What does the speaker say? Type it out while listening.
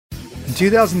In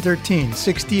 2013,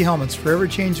 6D Helmets forever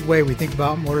changed the way we think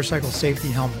about motorcycle safety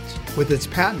helmets. With its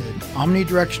patented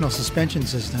omnidirectional suspension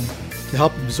system to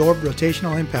help absorb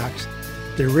rotational impacts,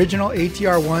 the original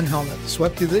ATR-1 helmet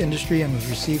swept through the industry and was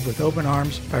received with open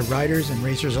arms by riders and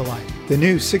racers alike. The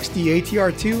new 6D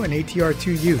ATR-2 and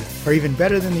ATR-2 Youth are even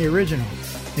better than the original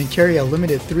and carry a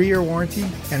limited 3-year warranty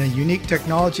and a unique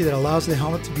technology that allows the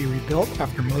helmet to be rebuilt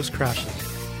after most crashes.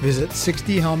 Visit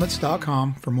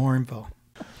 6dhelmets.com for more info.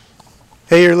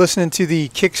 Hey, you're listening to the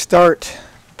Kickstart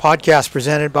podcast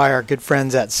presented by our good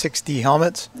friends at 6D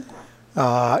Helmets.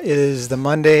 It is the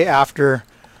Monday after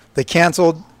the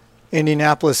canceled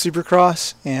Indianapolis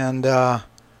Supercross, and I'm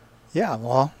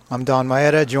Don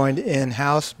Maeda, joined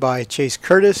in-house by Chase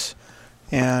Curtis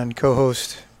and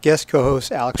guest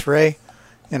co-host Alex Ray,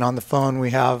 and on the phone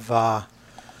we have our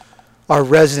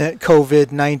resident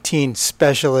COVID-19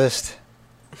 specialist,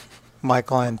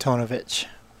 Michael Antonovich.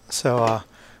 So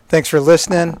thanks for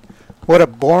listening. What a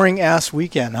boring-ass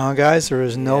weekend, huh, guys? There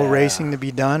was no racing to be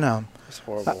done. It's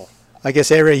horrible. I guess,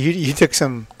 A-Ray, you took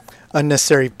some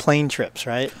unnecessary plane trips,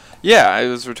 right? Yeah, it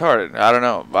was retarded. I don't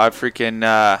know. I freaking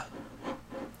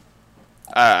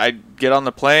I get on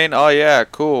the plane. Oh yeah,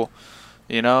 cool.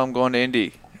 You know, I'm going to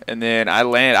Indy, and then I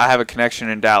land. I have a connection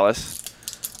in Dallas.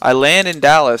 I land in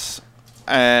Dallas,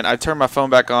 and I turn my phone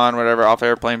back on, whatever, off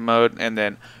airplane mode, and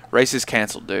then race is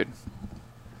canceled, dude.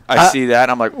 I see that.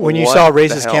 I'm like, when you saw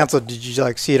races canceled, did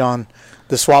you see it on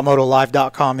the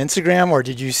SwapMotoLive.com Instagram, or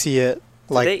did you see it?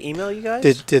 Did they email you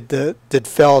guys? Did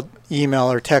Feld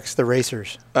email or text the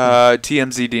racers?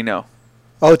 TMZ Dino.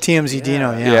 Oh, TMZ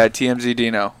Dino, yeah. Yeah, TMZ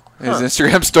Dino. His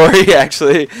Instagram story,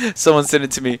 actually. Someone sent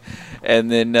it to me. And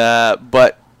then,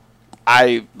 but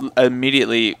I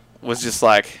immediately was just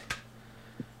like,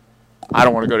 I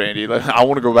don't want to go to Indy. Like, I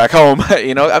want to go back home.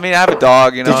 You know, I mean, I have a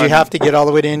dog. You know. Did you have to get all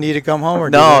the way to Indy to come home? Or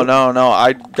no.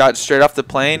 I got straight off the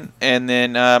plane, and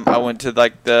then I went to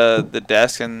the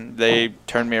desk, and they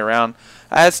turned me around.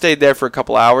 I had stayed there for a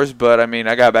couple hours, but I mean,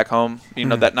 I got back home,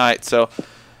 that night. So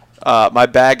my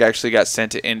bag actually got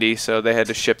sent to Indy, so they had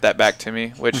to ship that back to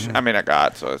me, which I mean, I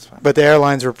got, so it's fine. But the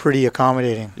airlines were pretty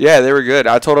accommodating. Yeah, they were good.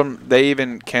 I told them they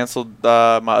even canceled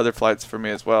my other flights for me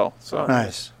as well. So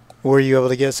nice. Were you able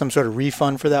to get some sort of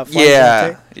refund for that flight?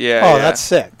 Yeah. Oh, that's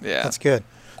sick. Yeah. That's good.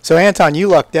 So, Anton, you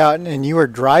lucked out, and you were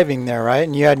driving there, right?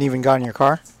 And you hadn't even gotten your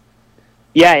car?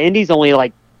 Yeah, Indy's only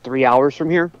like 3 hours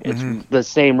from here. It's the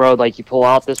same road. Like, you pull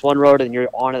out this one road, and you're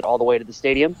on it all the way to the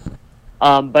stadium.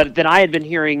 But then I had been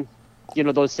hearing,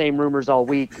 those same rumors all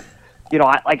week.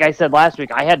 Like I said last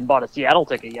week, I hadn't bought a Seattle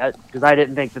ticket yet because I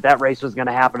didn't think that race was going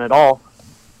to happen at all.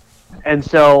 And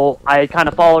so I kind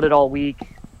of followed it all week.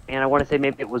 And I want to say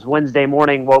maybe it was Wednesday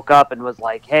morning, woke up and was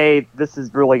like, hey, this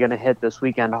is really going to hit this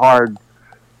weekend hard.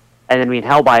 And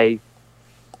then, by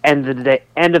end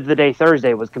of the day,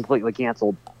 Thursday was completely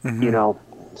canceled,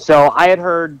 So I had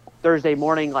heard Thursday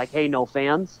morning, like, hey, no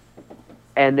fans.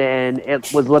 And then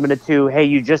it was limited to, hey,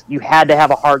 you had to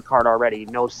have a hard card already.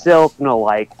 No silk, no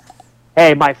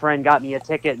hey, my friend got me a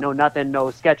ticket, no nothing,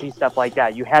 no sketchy stuff like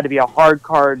that. You had to be a hard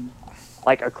card,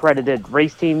 accredited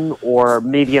race team or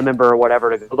media member or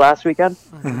whatever to go last weekend.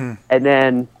 And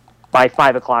then by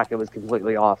 5 o'clock, it was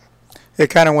completely off. It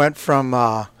kind of went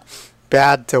from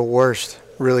bad to worst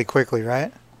really quickly,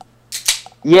 right?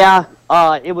 Yeah.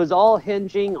 It was all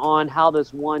hinging on how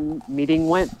this one meeting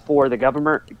went for the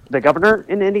governor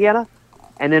in Indiana.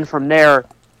 And then from there,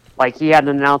 he had an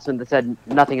announcement that said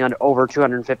nothing over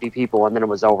 250 people, and then it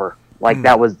was over.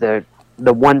 That was the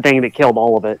one thing that killed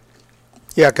all of it.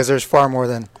 Yeah, because there's far more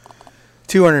than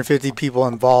 250 people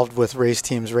involved with race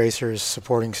teams, racers,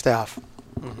 supporting staff.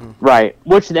 Right.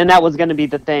 And that was going to be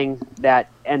the thing that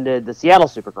ended the Seattle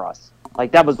Supercross.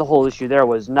 That was the whole issue there,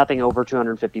 was nothing over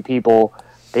 250 people.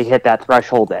 They hit that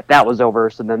threshold that was over,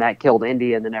 so then that killed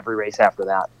Indy and then every race after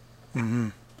that.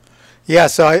 Yeah,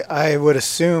 so I would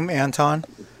assume, Anton,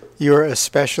 you were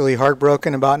especially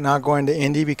heartbroken about not going to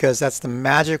Indy because that's the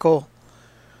magical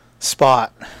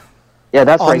spot. Yeah,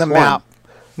 that's on the map.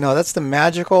 No, that's the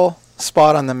magical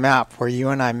spot on the map where you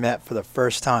and I met for the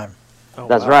first time. Oh,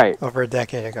 that's right. Over a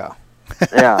decade ago.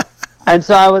 Yeah. And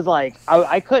so I was like,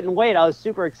 I couldn't wait. I was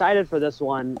super excited for this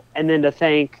one. And then to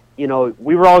think, we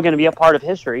were all going to be a part of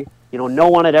history. No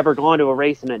one had ever gone to a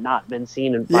race and it not been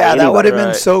seen. That would have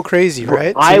been so crazy,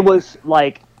 right? I was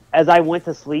as I went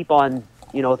to sleep on,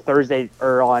 Thursday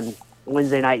or on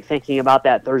Wednesday night thinking about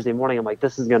that Thursday morning, I'm like,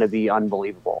 this is going to be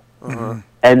unbelievable. And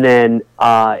then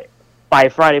by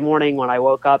Friday morning when I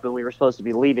woke up and we were supposed to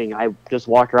be leaving, I just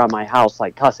walked around my house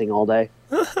cussing all day.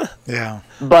 Yeah.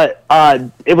 But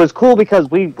it was cool because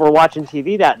we were watching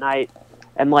TV that night,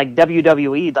 and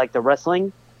WWE, the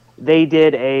wrestling, they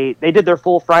did their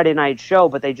full Friday night show,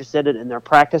 but they just did it in their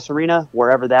practice arena,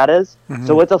 wherever that is.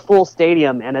 So it's a full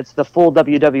stadium, and it's the full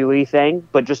WWE thing,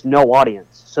 but just no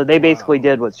audience. So they basically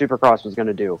did what Supercross was going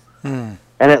to do, and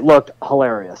it looked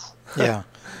hilarious. Yeah.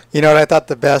 You know what I thought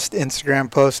the best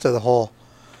Instagram post of the whole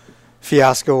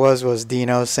fiasco was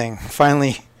Dino saying,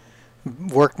 finally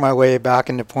worked my way back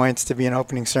into points to be in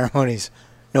opening ceremonies.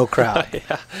 No crowd.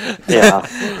 Yeah.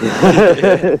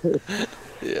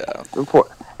 Yeah.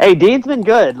 Hey, Dean's been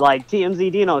good. Like,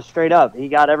 TMZ Dino, straight up. He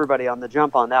got everybody on the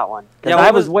jump on that one. Yeah,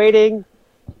 I was waiting.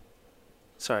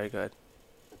 Sorry, go ahead.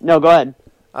 No, go ahead.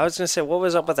 I was going to say, what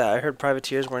was up with that? I heard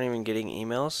privateers weren't even getting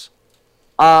emails.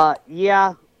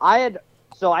 Yeah. I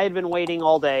had been waiting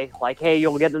all day. Like, hey,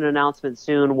 you'll get an announcement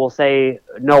soon. We'll say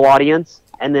no audience.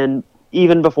 And then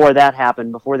even before that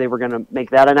happened, before they were going to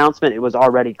make that announcement, it was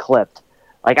already clipped.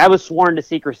 Like, I was sworn to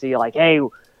secrecy. Like, hey,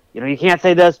 you can't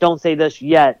say this, don't say this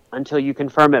yet until you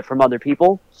confirm it from other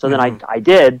people. So then I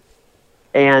did.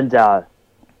 And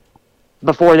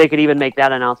before they could even make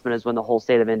that announcement is when the whole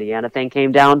state of Indiana thing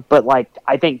came down. But, like,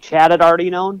 I think Chad had already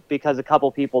known, because a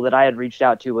couple people that I had reached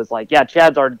out to was like, yeah,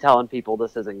 Chad's already telling people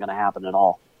this isn't going to happen at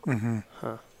all.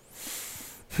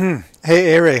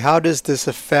 Hey, A-Ray, how does this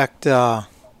affect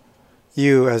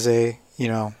you as a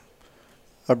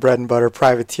bread and butter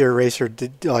privateer racer? Are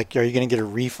you going to get a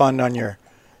refund on your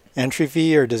entry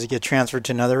fee, or does it get transferred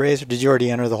to another race, or did you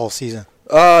already enter the whole season?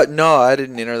 No, I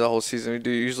didn't enter the whole season.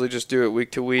 We usually just do it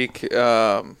week to week.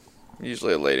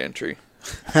 Usually a late entry.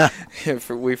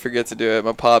 We forget to do it.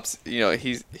 My pops,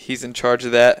 he's in charge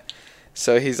of that,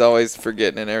 so he's always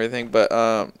forgetting and everything. But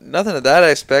nothing of that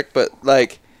aspect. But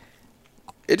like,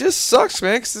 it just sucks,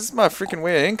 man, 'cause this is my freaking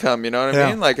way of income. You know what I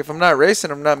mean? Like, if I'm not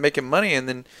racing, I'm not making money, and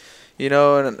then,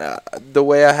 the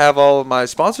way I have all of my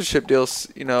sponsorship deals,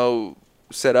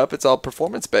 set up, it's all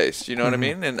performance based. You know what I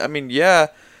mean? And I mean, yeah,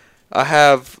 I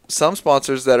have some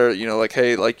sponsors that are, like,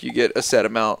 hey, like, you get a set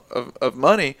amount of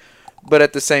money, but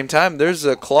at the same time, there's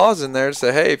a clause in there to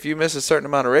say, hey, if you miss a certain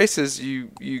amount of races, you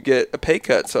get a pay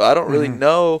cut. So I don't really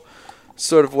know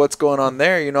sort of what's going on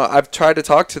there. I've tried to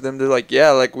talk to them. They're like,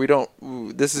 yeah, like,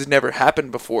 this has never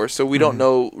happened before, so we don't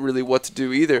know really what to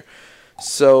do either.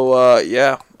 So,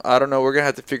 yeah, I don't know. We're going to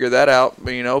have to figure that out,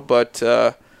 but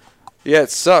yeah,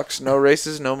 it sucks. No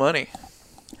races, no money.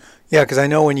 Yeah, because I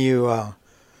know when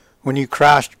you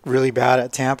crashed really bad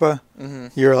at Tampa,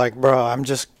 you're like, bro, I'm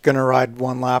just going to ride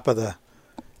one lap of the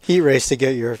heat race to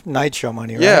get your night show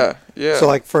money, right? Yeah. So,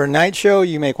 like, for a night show,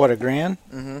 you make, what,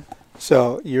 $1,000?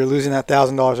 So you're losing that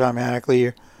 $1,000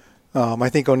 automatically. I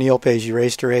think O'Neill pays you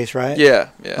race to race, right? Yeah.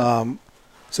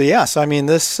 So I mean,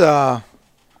 this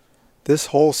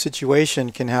whole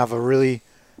situation can have a really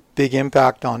big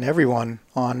impact on everyone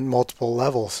on multiple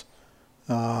levels.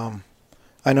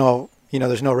 I know,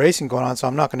 there's no racing going on, so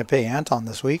I'm not going to pay Anton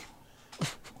this week.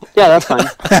 Yeah, that's fine.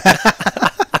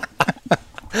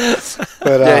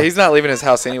 But, yeah, he's not leaving his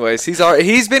house anyways.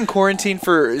 He's been quarantined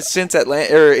since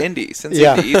Atlanta or Indy. Since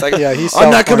Indy, he's like, I'm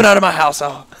not coming out of my house.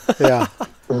 Yeah.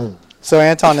 So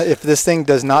Anton, if this thing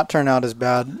does not turn out as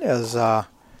bad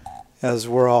as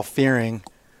we're all fearing,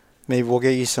 maybe we'll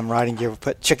get you some riding gear. We'll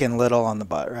put Chicken Little on the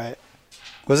butt, right?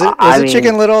 Was it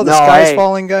Chicken Little, the sky's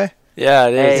falling guy? Yeah,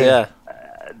 it is. Yeah.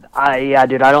 Yeah,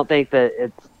 dude. I don't think that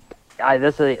it's.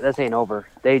 This ain't over.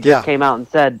 They just came out and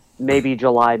said maybe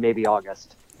July, maybe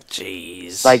August.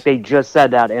 Jeez. Like, they just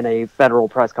said that in a federal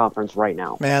press conference right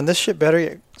now. Man, this shit better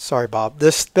get. Sorry, Bob.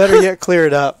 This better get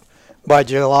cleared up by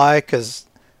July, because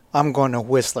I'm going to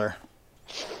Whistler.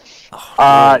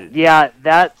 Yeah,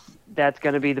 that's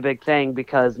going to be the big thing,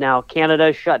 because now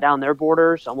Canada shut down their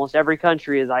borders. Almost every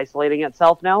country is isolating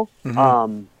itself now.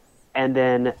 And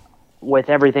then with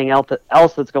everything else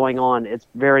that's going on, it's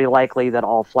very likely that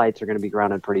all flights are going to be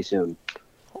grounded pretty soon.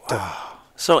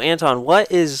 So, Anton,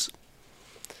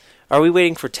 are we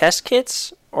waiting for test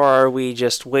kits, or are we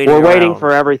just waiting We're waiting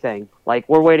for everything. Like,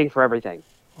 we're waiting for everything.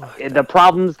 The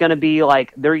problem's going to be,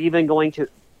 like, they're going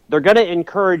to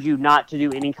encourage you not to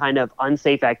do any kind of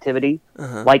unsafe activity,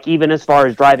 like, even as far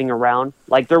as driving around.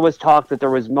 Like, there was talk that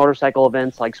there was motorcycle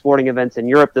events, like sporting events in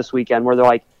Europe this weekend, where they're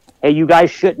like, hey, you guys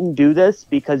shouldn't do this,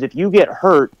 because if you get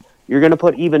hurt, you're going to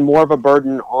put even more of a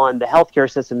burden on the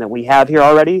healthcare system that we have here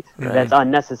already. That's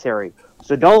unnecessary.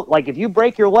 So don't, like, if you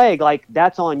break your leg, like,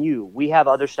 that's on you. We have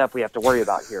other stuff we have to worry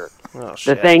about here.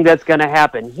 The thing that's going to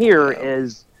happen here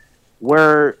is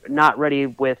we're not ready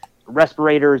with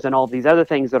respirators and all these other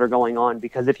things that are going on,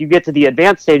 because if you get to the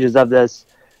advanced stages of this,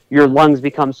 your lungs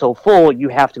become so full, you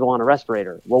have to go on a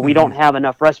respirator. Well, we don't have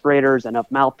enough respirators,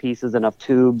 enough mouthpieces, enough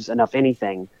tubes, enough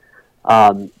anything.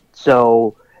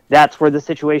 So that's where the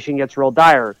situation gets real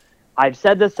dire. I've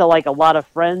said this to like a lot of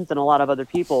friends and a lot of other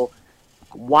people.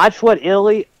 Watch what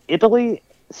Italy,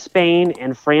 Spain,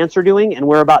 and France are doing, and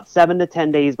we're about 7 to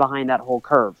 10 days behind that whole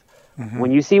curve.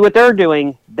 When you see what they're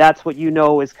doing, that's what you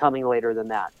know is coming later than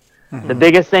that. The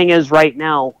biggest thing is right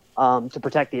now to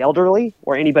protect the elderly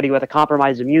or anybody with a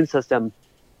compromised immune system,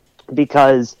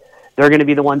 because they're going to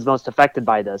be the ones most affected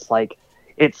by this. Like,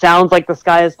 it sounds like the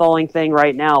sky is falling thing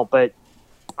right now, but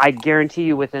I guarantee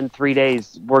you within 3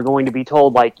 days, we're going to be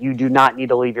told, like, you do not need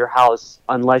to leave your house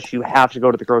unless you have to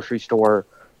go to the grocery store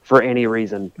for any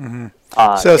reason.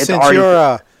 So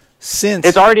since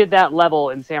it's already at that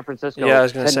level in San Francisco. Yeah, I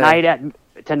was gonna say.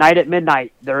 Tonight at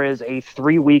midnight, there is a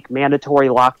 3-week mandatory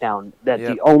lockdown that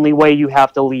the only way you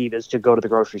have to leave is to go to the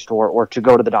grocery store or to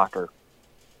go to the doctor.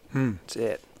 That's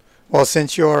it. Well,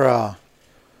 since you're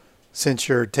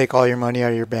take all your money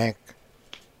out of your bank,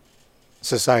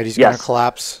 society's going to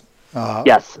collapse.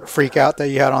 Yes. Freak out that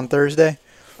you had on Thursday.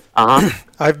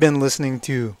 I've been listening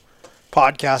to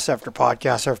podcast after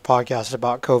podcast after podcast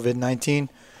about COVID-19,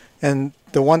 and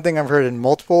the one thing I've heard in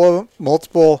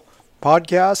multiple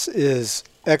podcasts is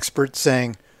experts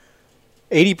saying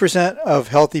 80% of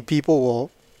healthy people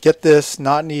will get this,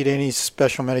 not need any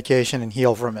special medication, and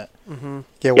heal from it.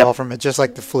 Get well from it, just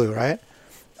like the flu, right?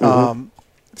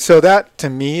 So that to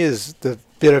me is the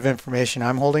bit of information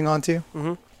I'm holding on to.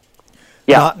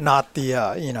 Not the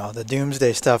the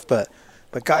doomsday stuff, but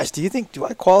guys, do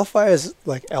I qualify as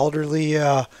like elderly,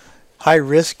 high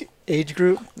risk age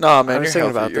group? No, man, I was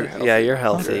thinking about that. Yeah, you're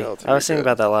healthy. I was thinking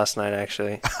about that last night,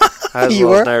 actually. I was You a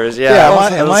little were? nervous. Yeah,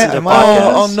 I listened to am I-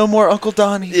 podcasts. no more Uncle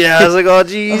Donnie. Yeah, I was like, oh,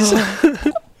 jeez.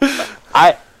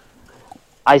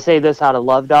 I say this out of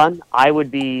love, Don. I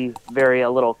would be a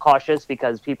little cautious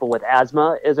because people with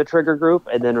asthma is a trigger group,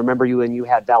 and then remember when you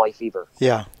had valley fever.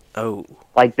 Yeah. Oh.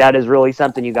 Like, that is really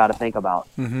something you got to think about.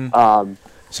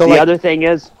 So the other thing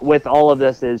is, with all of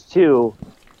this is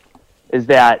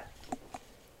that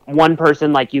one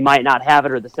person, like, you might not have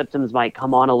it or the symptoms might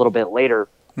come on a little bit later.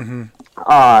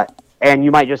 And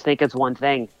you might just think it's one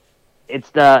thing. It's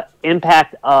the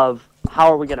impact of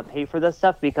how are we going to pay for this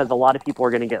stuff, because a lot of people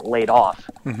are going to get laid off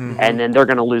and then they're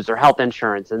going to lose their health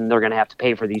insurance and they're going to have to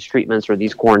pay for these treatments or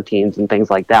these quarantines and things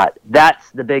like that. That's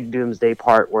the big doomsday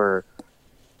part, where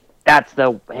that's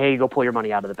the, hey, go pull your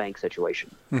money out of the bank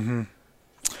situation.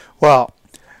 Well,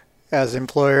 as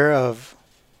employer of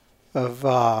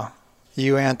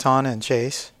you, Anton, and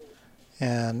Chase,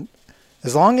 and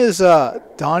as long as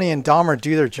Donnie and Dahmer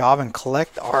do their job and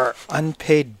collect our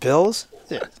unpaid bills,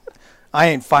 I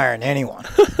ain't firing anyone.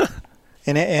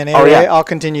 And anyway, I'll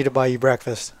continue to buy you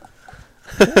breakfast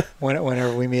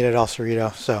whenever we meet at El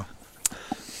Cerrito. So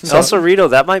El Cerrito,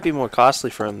 that might be more costly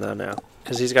for him, though, now,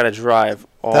 because he's got to drive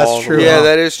all That's the true. way. Yeah,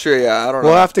 that is true. Yeah, I don't know.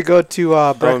 we'll have to go to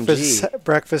OMG.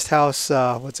 breakfast house.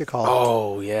 What's it called?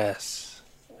 Oh, yes.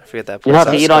 I forget that You place. have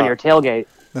to eat on your tailgate.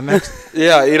 The next.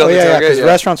 Yeah, eat on the tailgate, because yeah.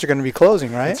 restaurants are going to be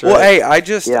closing, right? That's Well, right. hey, I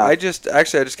just Yeah.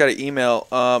 got an email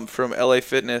from LA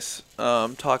Fitness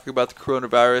talking about the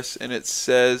coronavirus, and it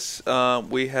says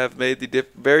we have made the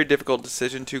very difficult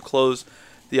decision to close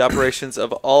the operations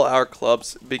of all our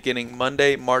clubs beginning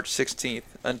Monday, March 16th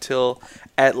until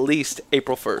at least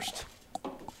April 1st.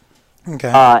 Okay.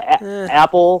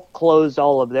 Apple closed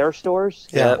all of their stores,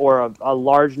 Yeah. or a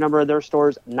large number of their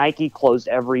stores. Nike closed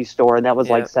every store, and that was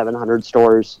Yeah. like 700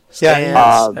 stores. Stands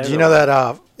Do you know everywhere.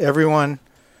 that everyone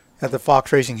at the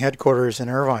Fox Racing headquarters in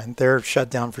Irvine, they're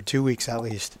shut down for 2 weeks at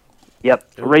least? Yep,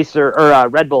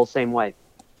 Red Bull same way.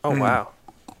 Oh, wow.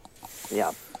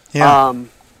 Yeah.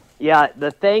 Yeah. The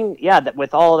thing, that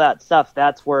with all of that stuff,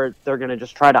 that's where they're going to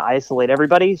just try to isolate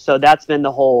everybody. So that's been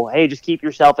the whole, hey, just keep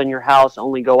yourself in your house,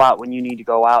 only go out when you need to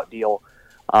go out deal.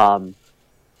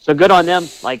 So good on them,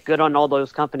 like good on all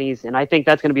those companies. And I think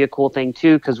that's going to be a cool thing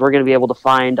too, because we're going to be able to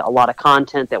find a lot of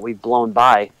content that we've blown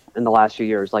by in the last few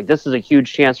years. Like, this is a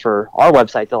huge chance for our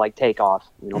website to like take off.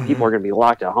 People are going to be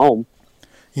locked at home.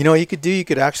 You know what you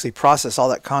could actually process all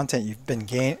that content you've been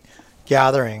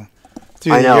gathering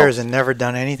through I the know. years and never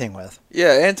done anything with. Yeah,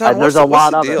 Anton, There's what's a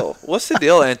lot the of it. deal? What's the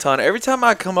deal, Anton? Every time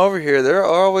I come over here, they're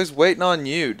always waiting on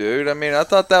you, dude. I mean, I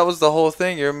thought that was the whole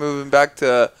thing. You're moving back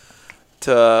to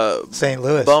St.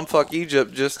 Louis. bumfuck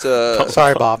Egypt just to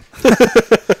Sorry, Bob.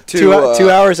 to 2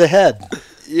 hours ahead.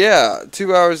 Yeah,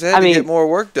 2 hours ahead I to mean- get more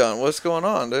work done. What's going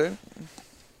on, dude?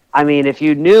 I mean, if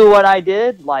you knew what I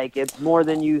did, like, it's more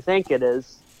than you think it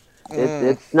is.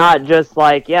 It's not just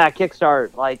like,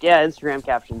 Kickstart, like, Instagram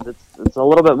captions. It's a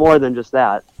little bit more than just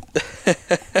that.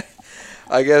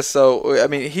 I guess so. I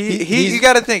mean, He's- you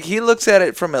got to think he looks at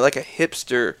it from a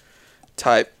hipster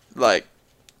type, like,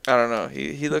 I don't know.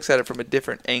 He looks at it from a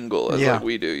different angle as Yeah. like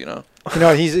we do, you know.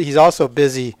 He's also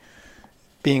busy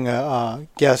being a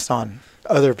guest on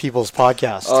other people's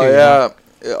podcasts. Oh, too, you yeah. know?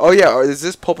 Oh, yeah. Is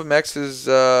this Pulp MX's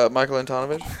Michael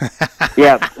Antonovich?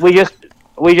 Yeah, we just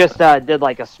did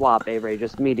like a swap, Avery.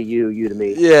 Just me to you, you to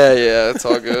me. Yeah, it's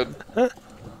all good.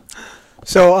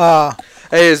 So,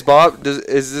 Hey, is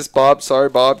this Bob? Sorry,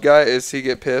 Bob guy. Is he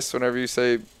get pissed whenever you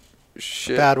say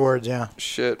shit? bad words, yeah.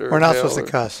 Shit. Or We're not hell supposed to or-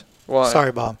 cuss. Why?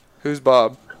 Sorry, Bob. Who's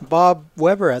Bob? Bob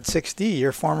Weber at 6D,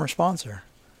 your former sponsor.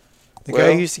 The guy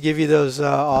Well- who used to give you those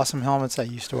awesome helmets that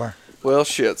you used to wear. Well,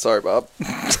 shit. Sorry, Bob.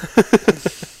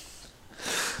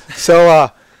 So,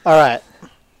 all right.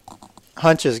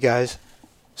 Hunches, guys.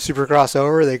 Supercross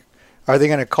over. Are they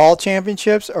going to call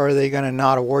championships, or are they going to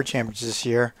not award championships this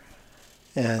year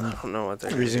and I don't know what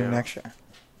they're going to resume do. next year?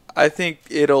 I think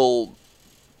it'll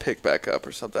pick back up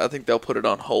or something. I think they'll put it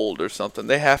on hold or something.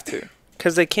 They have to.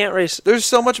 Because they can't race. There's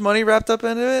so much money wrapped up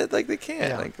into it. Like, they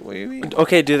can't. Yeah. Like, what do you mean?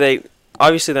 Okay, do they?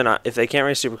 Obviously, they're not. If they can't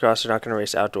race Supercross, they're not going to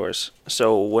race outdoors.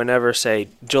 So whenever, say,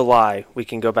 July, we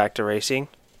can go back to racing,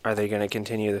 are they going to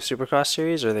continue the Supercross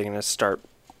series, or are they going to start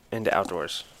into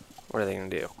outdoors? What are they going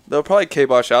to do? They'll probably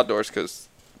kibosh outdoors because,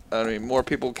 I mean, more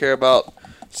people care about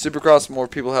Supercross. More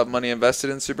people have money invested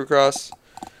in Supercross.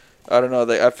 I don't know.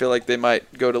 I feel like they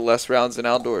might go to less rounds in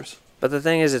outdoors. But the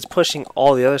thing is, it's pushing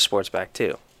all the other sports back,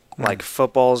 too. Like,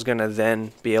 football's going to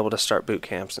then be able to start boot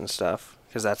camps and stuff,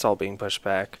 because that's all being pushed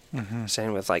back.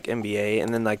 Same with, like, NBA,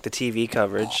 and then, like, the TV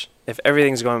coverage. If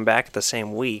everything's going back the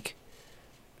same week,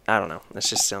 I don't know. This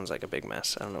just sounds like a big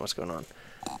mess. I don't know what's going on.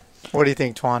 What do you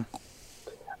think, Twan?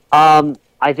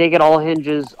 I think it all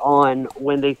hinges on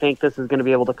when they think this is going to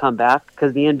be able to come back,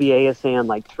 because the NBA is saying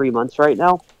like 3 months right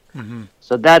now.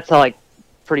 So that's a like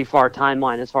pretty far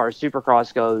timeline as far as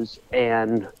Supercross goes.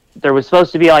 And there was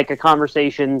supposed to be like a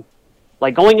conversation,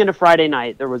 like going into Friday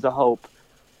night, there was a hope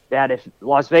that if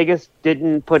Las Vegas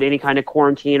didn't put any kind of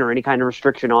quarantine or any kind of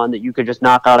restriction on, that you could just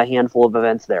knock out a handful of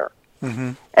events there.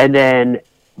 And then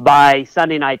by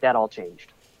Sunday night, that all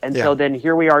changed. And so then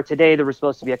here we are today. There was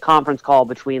supposed to be a conference call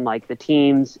between like the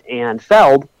teams and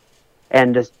Feld,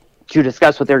 and just to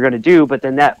discuss what they're going to do. But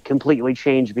then that completely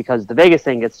changed because the Vegas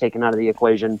thing gets taken out of the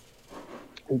equation.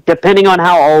 Depending on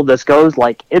how all of this goes,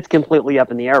 like it's completely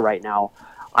up in the air right now.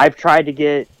 I've tried to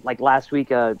get like last week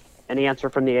an answer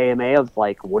from the AMA of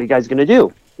like, what are you guys going to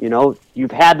do? You know,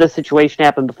 you've had this situation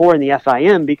happen before in the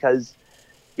FIM because,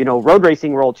 you know, road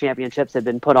racing world championships have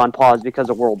been put on pause because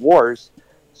of world wars.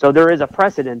 So there is a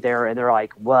precedent there, and they're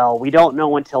like, well, we don't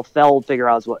know until Feld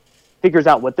figures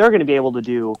out what they're going to be able to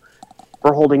do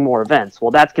for holding more events.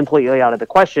 Well, that's completely out of the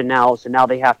question now, so now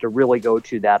they have to really go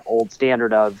to that old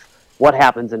standard of what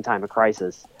happens in time of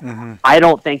crisis. I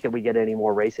don't think that we get any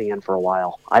more racing in for a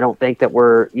while. I don't think that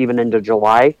we're even into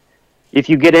July. If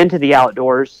you get into the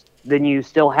outdoors, then you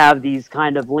still have these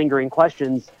kind of lingering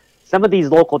questions. Some of these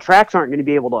local tracks aren't going to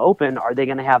be able to open. Are they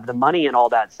going to have the money and all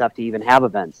that stuff to even have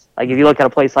events? Like if you look at a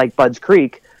place like Budds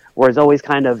Creek, where it's always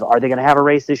kind of, are they going to have a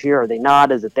race this year? Are they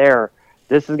not? Is it there?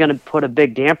 This is going to put a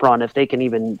big damper on if they can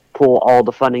even pull all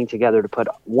the funding together to put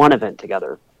one event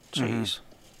together. Jeez.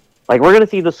 Like we're going to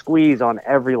see the squeeze on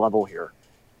every level here.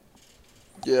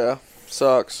 Yeah,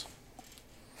 sucks.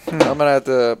 I'm gonna have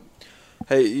to.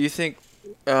 Hey, you think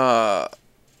O'Neill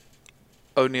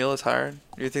is hiring?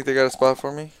 You think they got a spot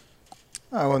for me?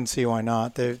 I wouldn't see why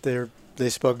not. They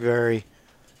spoke very,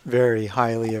 very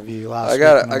highly of you last I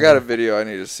week. got a video I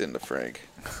need to send to Frank.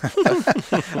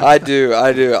 I do.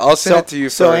 I'll send it to you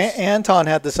so first. Anton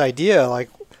had this idea, like,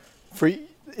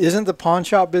 isn't the pawn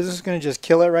shop business going to just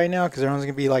kill it right now because everyone's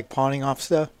going to be like pawning off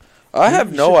stuff? I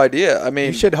have no idea. I mean,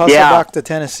 You should hustle back to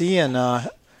Tennessee and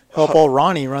help old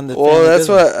Ronnie run the. well, family that's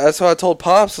business. what I told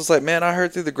Pops. I was like, man, I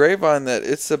heard through the grapevine that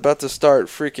it's about to start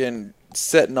freaking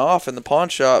setting off in the pawn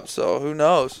shop. So who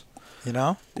knows? You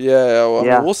know. Yeah. Well, I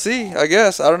Yeah. mean, we'll see. I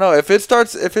guess I don't know if it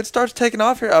starts taking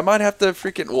off here. I might have to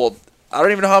freaking. Well, I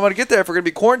don't even know how I'm gonna get there. If we're gonna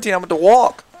be quarantined, I'm gonna have to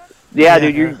walk. Yeah,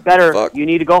 dude, you better. Fuck. You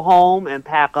need to go home and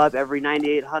pack up every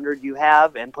 9800 you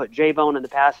have and put J-Bone in the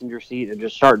passenger seat and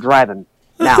just start driving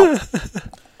now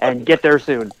and get there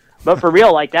soon. But for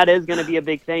real, like that is going to be a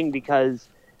big thing because,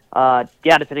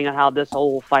 depending on how this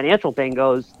whole financial thing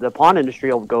goes, the pawn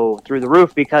industry will go through the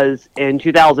roof because in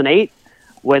 2008,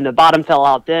 when the bottom fell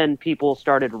out, then people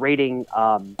started raiding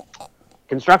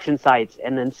construction sites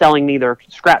and then selling me their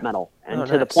scrap metal. And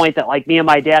to the point that like me and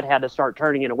my dad had to start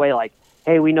turning it away like,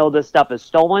 hey, we know this stuff is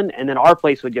stolen, and then our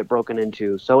place would get broken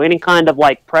into. So any kind of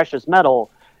like precious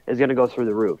metal is going to go through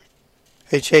the roof.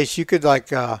 Hey Chase, you could like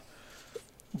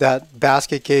that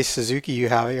basket case Suzuki you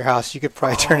have at your house. You could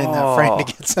probably turn in that frame to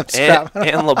get some scrap.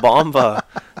 And La Bamba.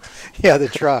 Yeah, the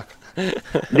truck.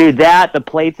 Dude, the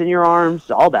plates in your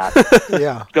arms, all that.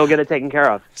 Yeah. Go get it taken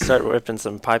care of. Start whipping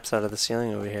some pipes out of the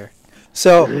ceiling over here.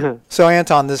 So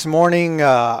Anton, this morning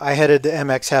I headed to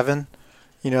MX Heaven,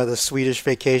 the Swedish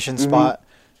vacation spot,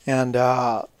 and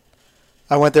I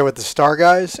went there with the Star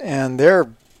guys, and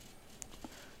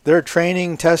they're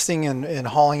training, testing, and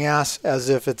hauling ass as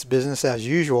if it's business as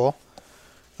usual.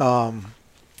 I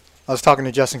was talking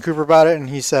to Justin Cooper about it, and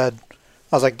he said,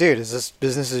 I was like, dude, is this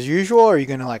business as usual, or are you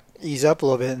going to like ease up a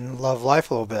little bit and love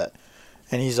life a little bit?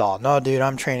 And he's all, no, dude,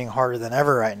 I'm training harder than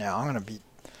ever right now. I'm going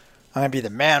to be the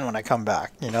man when I come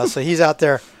back, So he's out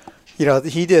there,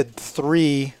 he did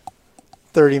 3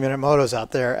 30-minute motos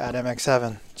out there at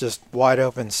MX7, just wide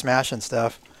open, smashing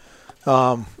stuff.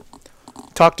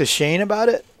 Talked to Shane about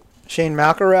it, Shane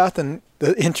McElrath, and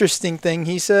the interesting thing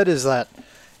he said is that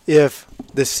if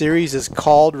the series is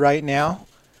called right now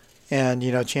and,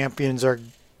 champions are,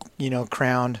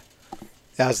 crowned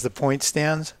as the point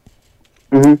stands,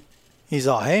 he's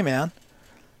all, hey, man,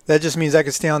 that just means I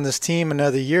could stay on this team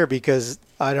another year because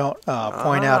I don't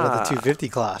point out of the 250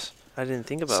 class. I didn't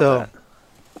think about So that.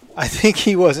 I think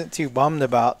he wasn't too bummed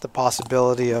about the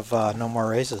possibility of no more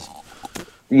races.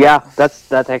 Yeah,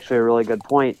 that's actually a really good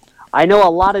point. I know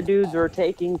a lot of dudes are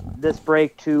taking this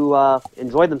break to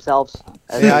enjoy themselves.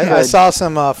 Yeah, I saw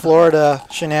some Florida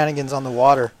shenanigans on the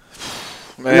water.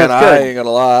 Man, That's good. I ain't gonna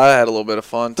lie, I had a little bit of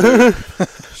fun too.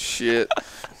 Shit.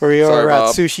 Were you Sorry, over at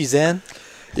Bob. Sushi Zen?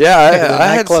 Yeah, The I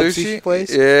had nightclub sushi. sushi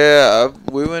place? Yeah,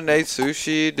 we went and ate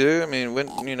sushi, dude. I mean, we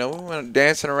went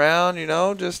dancing around,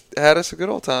 just had us a good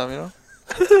old time,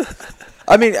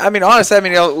 I mean,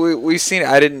 honestly, we've seen it.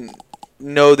 I didn't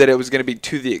know that it was going to be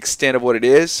to the extent of what it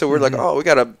is. So we're like, oh, we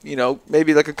got to,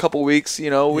 maybe like a couple weeks,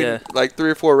 like 3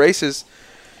 or 4 races,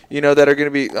 that are going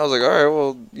to be. I was like, all right,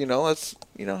 well, let's,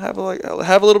 have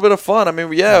a little bit of fun. I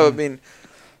mean, yeah, I mean,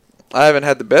 I haven't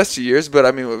had the best of years, but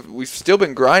I mean, we've still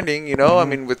been grinding, I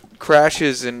mean, with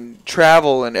crashes and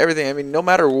travel and everything. I mean, no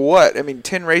matter what,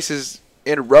 10 races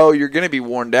in a row, you're going to be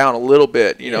worn down a little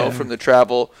bit, from the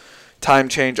travel, time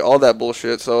change, all that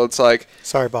bullshit. So it's like,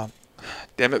 Sorry, Bob.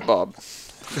 damn it, Bob.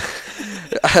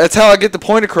 That's how I get the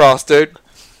point across, dude.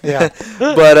 Yeah.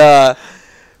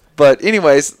 But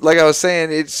anyways, like I was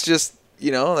saying, it's just,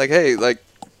 like, hey, like,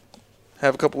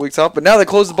 have a couple weeks off. But now they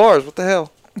close the bars. What the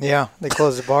hell? Yeah, they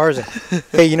closed the bars.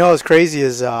 Hey, what's crazy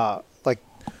is like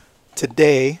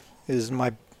today is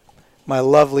my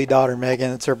lovely daughter Megan.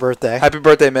 It's her birthday. Happy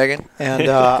birthday, Megan.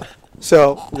 And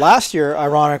so last year,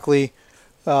 ironically,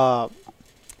 my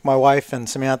wife and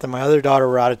Samantha, my other daughter,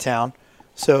 were out of town.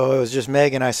 So it was just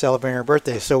Meg and I celebrating her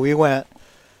birthday. So we went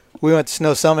to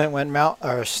Snow Summit,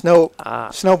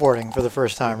 snowboarding for the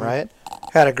first time, right?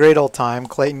 Had a great old time.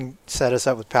 Clayton set us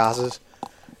up with passes.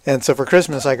 And so for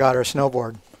Christmas, I got her a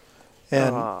snowboard.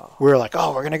 And we were like,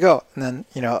 oh, we're going to go. And then,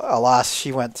 alas,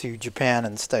 she went to Japan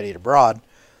and studied abroad.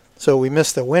 So we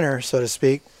missed the winter, so to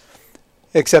speak.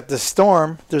 Except the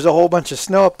storm, there's a whole bunch of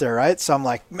snow up there, right? So I'm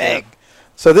like, Meg.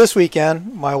 So this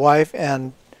weekend, my wife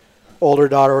and older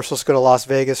daughter were supposed to go to Las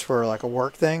Vegas for like a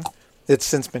work thing. It's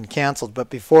since been canceled. But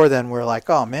before then, we were like,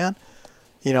 oh, man,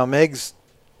 Meg's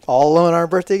all alone on her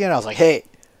birthday again. I was like, hey,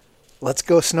 let's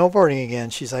go snowboarding again.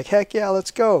 She's like, heck yeah,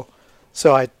 let's go.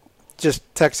 So I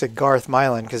just texted Garth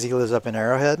Milan because he lives up in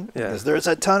Arrowhead. Yeah. He goes, there's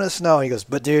a ton of snow. He goes,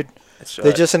 but dude, That's they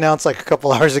right. just announced like a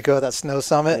couple hours ago that Snow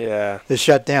Summit is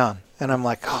shut down. And I'm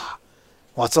like,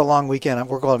 what's a long weekend?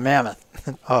 We're going to Mammoth.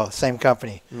 Oh, same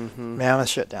company. Mammoth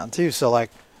shut down too. So like,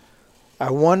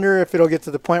 I wonder if it'll get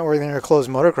to the point where they're going to close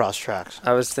motocross tracks.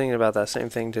 I was thinking about that same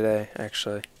thing today,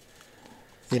 actually.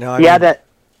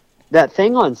 That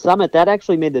thing on Summit, that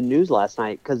actually made the news last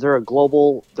night because they're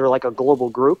like a global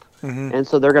group. And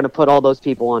so they're going to put all those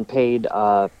people on paid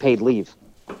leave.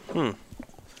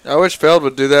 I wish Feld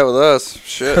would do that with us.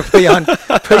 Shit.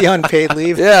 put you on paid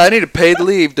leave. Yeah, I need a paid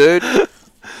leave, dude.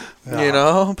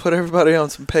 Put everybody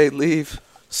on some paid leave.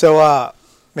 So,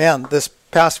 man, this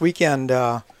past weekend,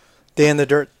 Day in the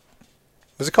Dirt,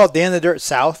 was it called Day in the Dirt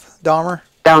South, Dahmer?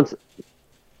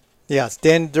 Yeah, it's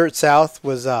Day in the Dirt South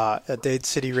was at Dade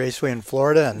City Raceway in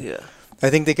Florida, and I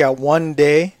think they got one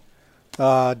day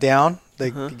down.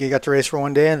 They got to race for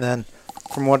one day, and then,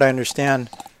 from what I understand,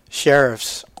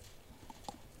 sheriffs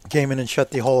came in and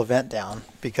shut the whole event down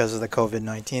because of the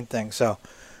COVID-19 thing. So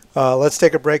let's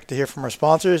take a break to hear from our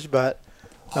sponsors, but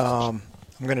I'm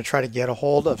going to try to get a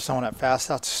hold of someone at Fast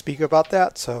House to speak about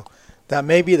that. So that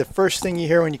may be the first thing you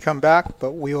hear when you come back,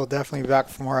 but we will definitely be back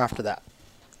for more after that.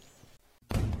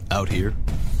 Out here,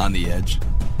 on the edge,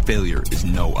 failure is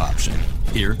no option.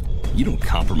 Here, you don't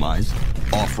compromise.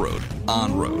 Off-road,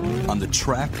 on-road, on the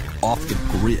track, off the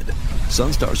grid.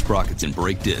 Sunstar sprockets and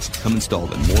brake discs come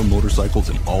installed in more motorcycles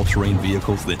and all-terrain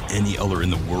vehicles than any other in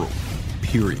the world.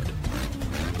 Period.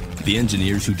 The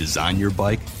engineers who design your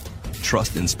bike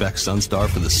trust and inspect Sunstar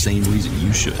for the same reason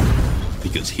you should.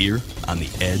 Because here, on the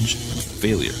edge,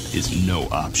 failure is no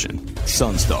option.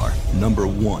 Sunstar,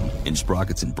 #1 in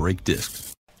sprockets and brake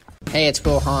discs. Hey, it's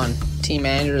Will Hahn, team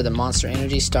manager of the Monster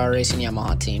Energy Star Racing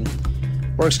Yamaha team.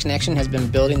 Works Connection has been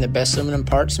building the best aluminum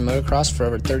parts in motocross for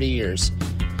over 30 years.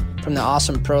 From the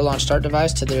awesome Pro Launch start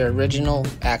device to their original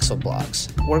axle blocks.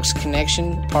 Works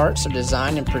Connection parts are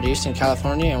designed and produced in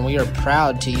California, and we are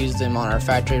proud to use them on our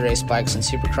factory race bikes in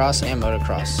Supercross and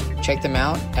motocross. Check them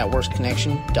out at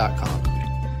worksconnection.com.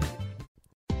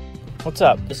 What's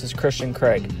up? This is Christian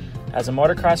Craig. As a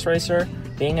motocross racer,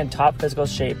 being in top physical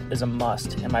shape is a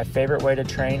must, and my favorite way to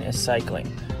train is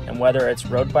cycling. And whether it's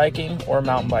road biking or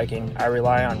mountain biking, I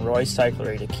rely on Roy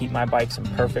Cyclery to keep my bikes in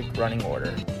perfect running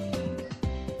order.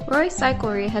 Roy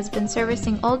Cyclery has been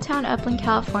servicing Old Town Upland,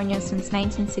 California since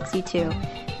 1962.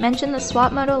 Mention the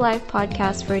Swap Moto Live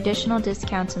podcast for additional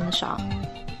discounts in the shop.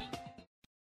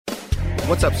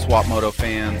 What's up, Swap Moto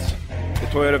fans? The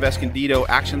Toyota of Escondido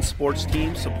Action Sports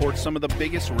team supports some of the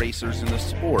biggest racers in the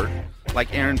sport,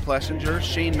 like Aaron Plessinger,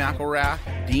 Shane McElrath,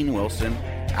 Dean Wilson,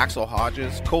 Axel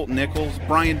Hodges, Colt Nichols,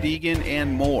 Brian Deegan,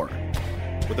 and more.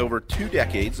 With over 2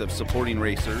 decades of supporting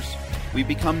racers, we've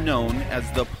become known as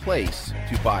the place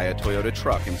to buy a Toyota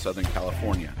truck in Southern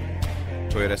California.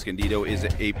 Toyota Escondido is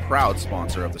a proud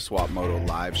sponsor of the Swap Moto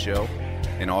Live show,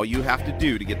 and all you have to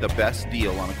do to get the best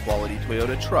deal on a quality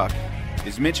Toyota truck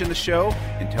is mention the show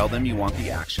and tell them you want the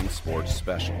Action Sports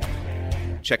Special.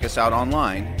 Check us out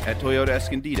online at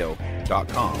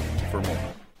toyotaescondido.com for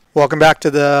more. Welcome back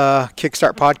to the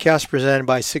Kickstart podcast presented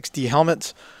by 6D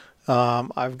Helmets.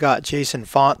 I've got Jason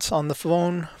Fonts on the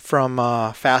phone from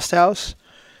Fast House.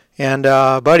 And,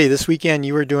 buddy, this weekend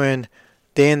you were doing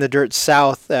Day in the Dirt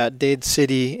South at Dade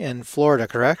City in Florida,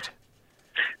 correct?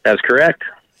 That's correct.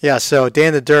 Yeah, so Day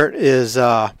in the Dirt is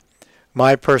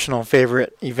my personal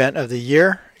favorite event of the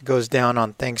year. It goes down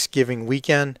on Thanksgiving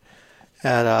weekend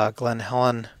at Glen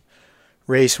Helen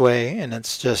Raceway, and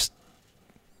it's just,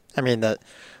 I mean,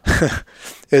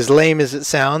 as lame as it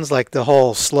sounds, like the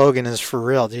whole slogan is for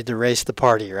real, dude, to race the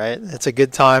party, right? It's a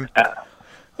good time.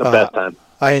 The best time.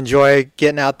 I enjoy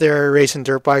getting out there racing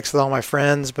dirt bikes with all my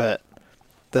friends, but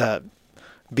the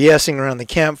BSing around the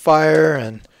campfire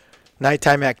and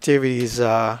nighttime activities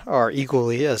are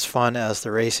equally as fun as the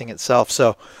racing itself.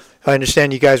 So I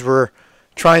understand you guys were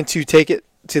trying to take it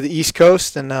to the East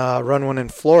Coast and run one in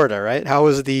Florida, right? How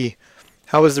was the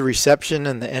reception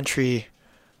and the entry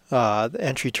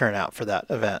turnout for that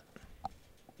event?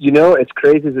 You know, it's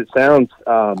crazy as it sounds,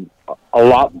 a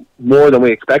lot more than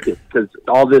we expected, because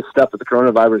all this stuff with the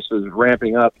coronavirus was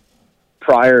ramping up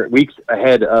weeks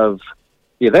ahead of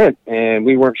the event, and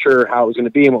we weren't sure how it was going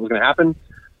to be and what was going to happen.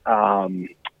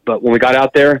 But when we got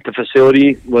out there, the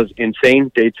facility was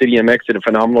insane. Dade City MX did a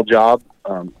phenomenal job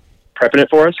prepping it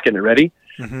for us, getting it ready,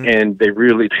 and they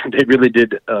really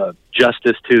did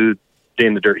justice to Day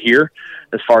in the Dirt here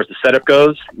as far as the setup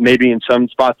goes. Maybe in some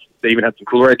spots they even had some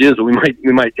cooler ideas that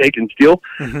we might take and steal.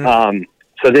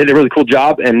 So they did a really cool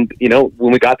job, and you know,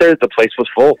 when we got there, the place was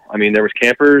full. I mean, there was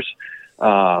campers,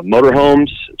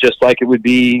 motorhomes, just like it would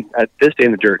be at this Day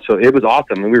in the Dirt. So it was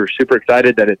awesome, and we were super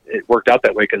excited that it worked out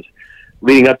that way, because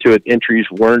leading up to it, entries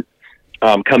weren't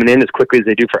coming in as quickly as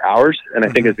they do for hours, and I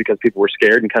think it's because people were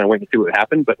scared and kind of waiting to see what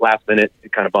happened, but last minute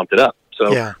it kind of bumped it up.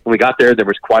 So when we got there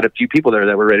was quite a few people there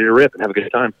that were ready to rip and have a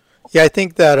good time. Yeah, I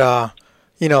think that,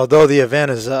 you know, though the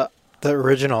event is, the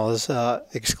original is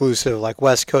exclusive, like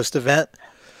West Coast event,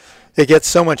 it gets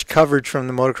so much coverage from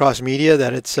the motocross media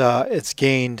that it's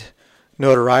gained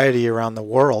notoriety around the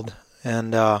world.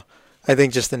 And I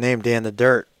think just the name Day in the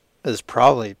Dirt is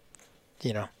probably,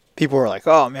 you know, people were like,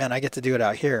 oh, man, I get to do it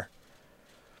out here.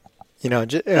 You know,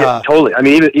 yeah, totally. I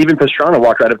mean, even Pastrana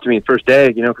walked right up to me the first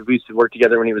day, you know, because we used to work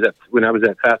together when I was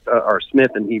at Fast or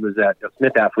Smith, and he was at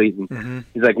Smith Athlete, and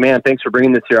he's like, "Man, thanks for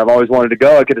bringing this here. I've always wanted to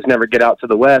go. I could just never get out to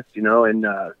the West, you know, and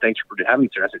thanks for having me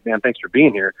here." I said, "Man, thanks for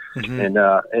being here," and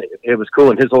it was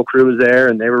cool. And his whole crew was there,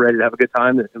 and they were ready to have a good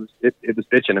time. It was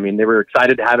bitching. I mean, they were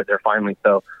excited to have it there finally.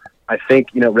 So I think,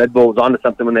 you know, Red Bull was onto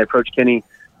something when they approached Kenny,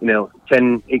 you know,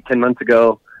 10 months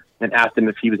ago, and asked him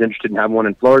if he was interested in having one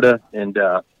in Florida, and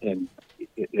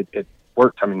it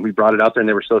worked. I mean, we brought it out there, and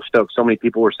they were so stoked. So many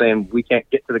people were saying, we can't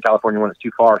get to the California one, it's too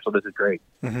far, so this is great.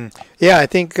 Yeah, I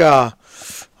think well,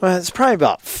 it's probably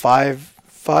about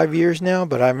five years now,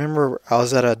 but I remember I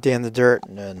was at a Day in the Dirt,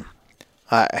 and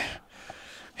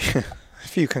a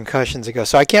few concussions ago.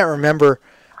 So I can't remember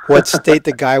what state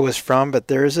the guy was from, but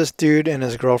there's this dude and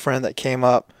his girlfriend that came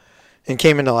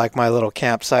into like my little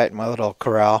campsite, my little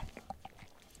corral,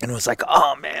 and was like,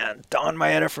 "Oh man, Don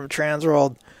Maeda from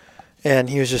Transworld," and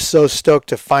he was just so stoked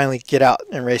to finally get out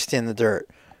and race in the dirt.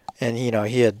 And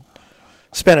he had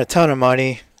spent a ton of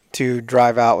money to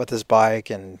drive out with his bike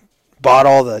and bought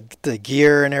all the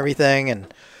gear and everything,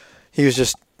 and he was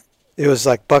just, it was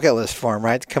like bucket list for him,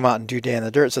 right, to come out and do Day in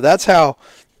the Dirt. So that's how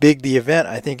big the event,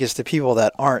 I think, is to people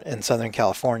that aren't in Southern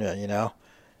California,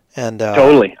 and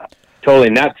totally,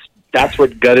 and that's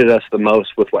what gutted us the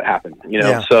most with what happened,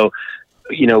 Yeah. So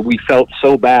we felt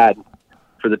so bad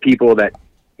for the people that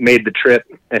made the trip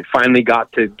and finally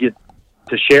got to get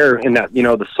to share in that,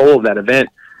 the soul of that event,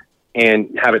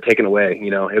 and have it taken away.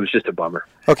 It was just a bummer.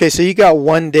 Okay, so you got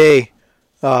 1 day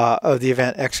of the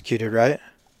event executed, right?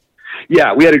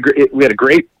 Yeah, we had a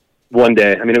great 1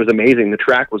 day. I mean, it was amazing. The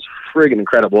track was friggin'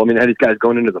 incredible. I mean, I had these guys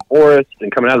going into the forest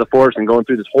and coming out of the forest and going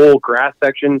through this whole grass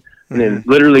section, and then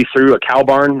literally through a cow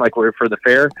barn like we're for the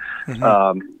fair.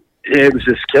 It was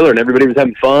just killer, and everybody was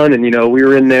having fun. And we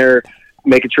were in there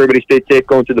making sure everybody stayed safe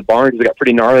going through the barn because it got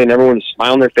pretty gnarly, and everyone was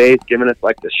smiling on their face, giving us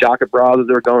like the shock of bras as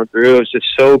they were going through. It was just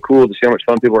so cool to see how much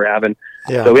fun people were having.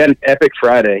 Yeah. So we had an epic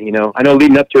Friday. I know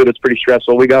leading up to it, it's pretty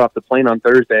stressful. We got off the plane on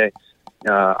Thursday.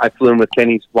 I flew in with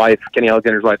Kenny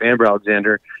Alexander's wife, Amber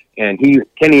Alexander, and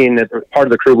Kenny and part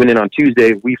of the crew went in on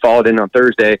Tuesday. We followed in on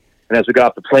Thursday, and as we got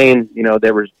off the plane,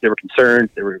 they were concerned.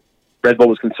 Red Bull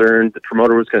was concerned. The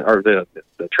promoter was, or the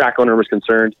track owner was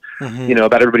concerned,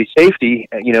 about everybody's safety.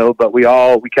 But we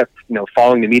kept,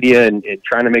 following the media and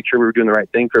trying to make sure we were doing the right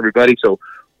thing for everybody. So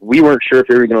we weren't sure if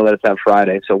they were going to let us have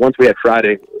Friday. So once we had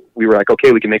Friday, we were like,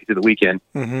 okay, we can make it through the weekend.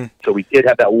 So we did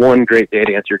have that one great day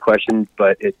to answer your question,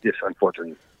 but it just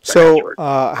unfortunately. So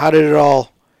how did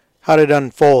it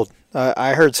unfold?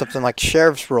 I heard something like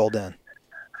sheriffs rolled in.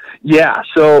 Yeah.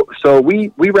 So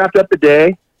we wrapped up the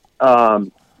day.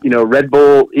 Red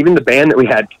Bull, even the band that we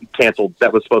had canceled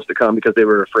that was supposed to come because they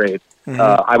were afraid.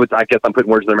 I guess I'm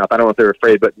putting words in their mouth. I don't know if they were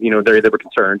afraid, but they were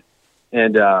concerned.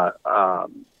 And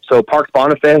so Parks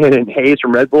Bonifay and Hayes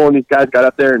from Red Bull and these guys got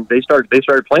up there and they started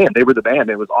playing. They were the band.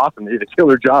 It was awesome. They did a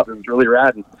killer job. It was really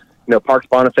rad. And Parks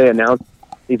Bonifay announced,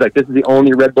 he's like, this is the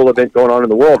only Red Bull event going on in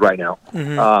the world right now.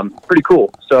 Pretty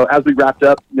cool. So as we wrapped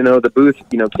up, the booth,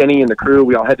 Kenny and the crew,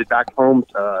 we all headed back home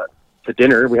to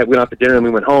dinner. We went out to dinner and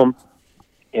we went home.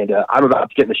 And I'm about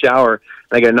to get in the shower,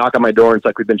 and I get a knock on my door, and it's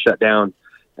like we've been shut down.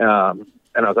 And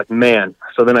I was like, man.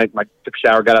 So then I took a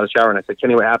shower, got out of the shower, and I said,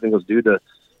 Kenny, what happened? He goes, dude,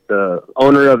 the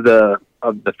owner of the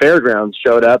fairgrounds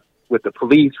showed up with the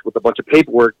police with a bunch of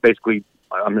paperwork, basically,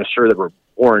 I'm not sure that were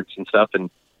warrants and stuff, and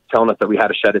telling us that we had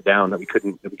to shut it down, that we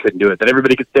couldn't do it, that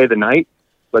everybody could stay the night,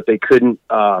 but they couldn't.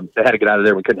 They had to get out of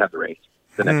there. We couldn't have the race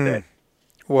the next day.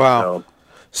 Wow.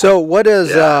 So what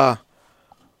is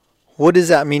what does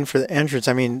that mean for the entrance?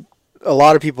 I mean, a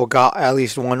lot of people got at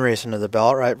least one race under the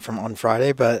belt, right, from on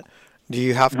Friday, but do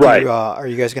you have to, are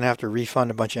you guys going to have to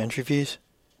refund a bunch of entry fees?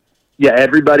 Yeah,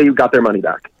 everybody got their money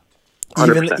back.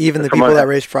 100%. Even the people that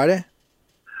raced Friday?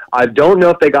 I don't know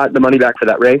if they got the money back for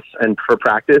that race and for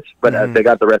practice, but if they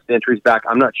got the rest of the entries back,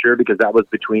 I'm not sure because that was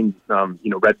between,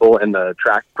 Red Bull and the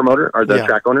track promoter or the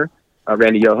track owner,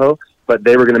 Randy Yoho, but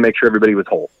they were going to make sure everybody was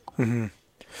whole.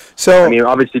 So, I mean,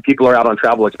 obviously people are out on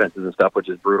travel expenses and stuff, which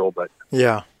is brutal, but.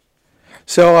 Yeah.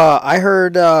 So, I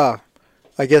heard, I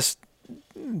guess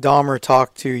Dahmer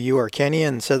talked to you or Kenny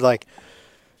and said I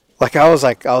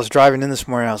was driving in this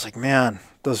morning, I was like, man,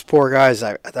 those poor guys,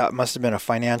 that must have been a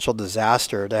financial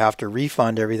disaster to have to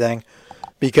refund everything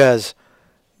because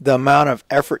the amount of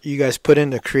effort you guys put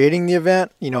into creating the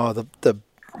event,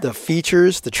 the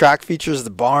features, the track features, the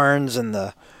barns and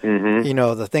the,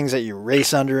 the things that you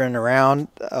race under and around,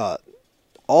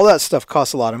 all that stuff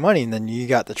costs a lot of money. And then you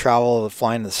got the travel, the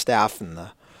flying, the staff and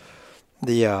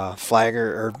the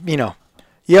flagger, or,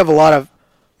 you have a lot of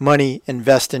money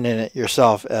invested in it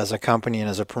yourself as a company and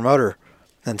as a promoter.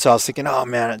 And so I was thinking, oh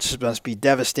man, it just must be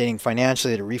devastating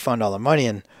financially to refund all the money.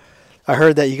 And I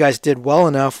heard that you guys did well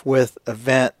enough with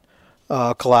event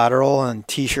collateral and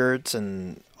T-shirts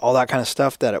and all that kind of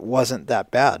stuff that it wasn't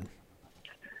that bad.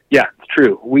 Yeah, it's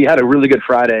true. We had a really good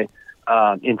Friday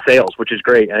in sales, which is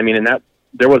great. I mean, and that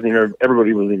there wasn't even,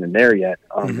 everybody wasn't even there yet.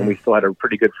 And we still had a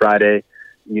pretty good Friday,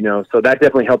 so that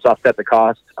definitely helps offset the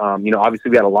cost. Obviously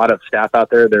we had a lot of staff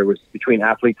out there. There was between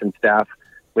athletes and staff,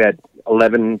 we had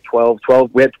 11, 12.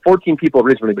 We had 14 people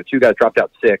originally, but 2 guys dropped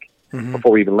out sick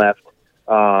before we even left.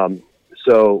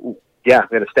 So yeah,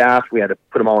 we had a staff. We had to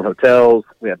put them all in hotels.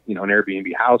 We had, an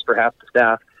Airbnb house for half the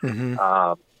staff.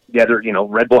 The other,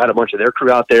 Red Bull had a bunch of their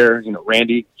crew out there.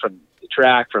 Randy from the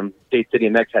track, from Dade City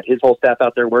MX had his whole staff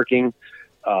out there working.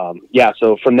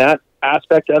 So from that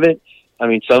aspect of it, I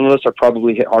mean, some of us are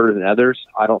probably hit harder than others.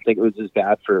 I don't think it was as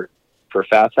bad for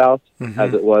Fast House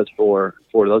as it was for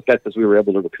those guys, because we were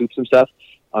able to recoup some stuff.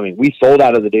 I mean, we sold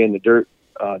out of the Day in the Dirt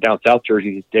down south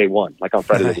jerseys day one, like on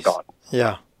Friday. Nice. They were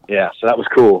gone. Yeah, so that was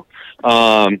cool.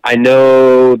 I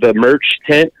know the merch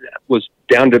tent was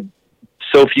down to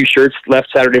so few shirts left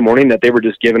Saturday morning that they were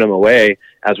just giving them away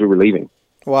as we were leaving.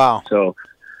 Wow. So,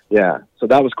 yeah, so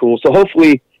that was cool. So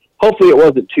hopefully it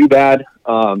wasn't too bad.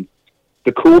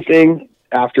 The cool thing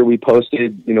after we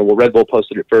posted, Red Bull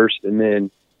posted it first, and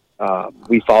then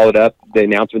we followed up the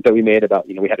announcement that we made about,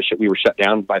 we were shut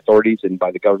down by authorities and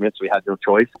by the government, so we had no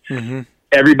choice. Mm-hmm.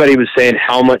 Everybody was saying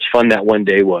how much fun that one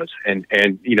day was, and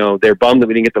they're bummed that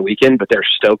we didn't get the weekend, but they're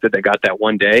stoked that they got that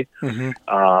one day. Mm-hmm.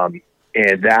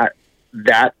 And that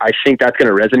I think that's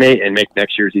going to resonate and make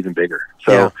next year's even bigger.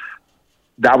 So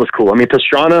that was cool. I mean,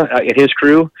 Pastrana and his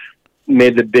crew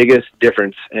made the biggest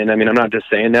difference. And I mean, I'm not just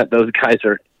saying that. Those guys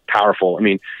are powerful. I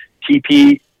mean,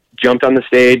 TP jumped on the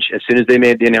stage as soon as they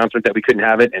made the announcement that we couldn't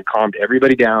have it, and calmed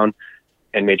everybody down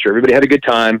and made sure everybody had a good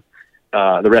time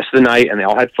the rest of the night, and they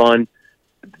all had fun.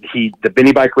 The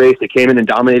Benny Bike race, they came in and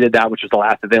dominated that, which was the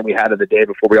last event we had of the day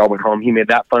before we all went home. He made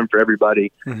that fun for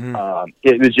everybody. Mm-hmm.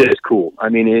 It was just cool. I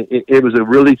mean, it was a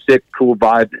really sick, cool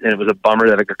vibe, and it was a bummer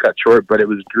that it got cut short, but it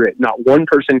was great. Not one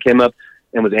person came up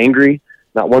and was angry.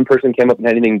 Not one person came up and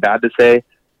had anything bad to say.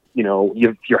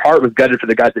 Your heart was gutted for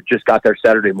the guys that just got there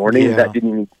Saturday morning. Yeah.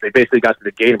 They basically got to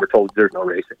the gate and were told there's no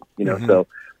racing. Mm-hmm. So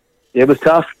it was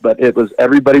tough, but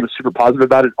everybody was super positive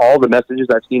about it. All the messages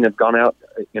I've seen have gone out,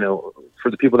 for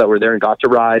the people that were there and got to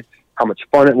ride, how much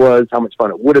fun it was, how much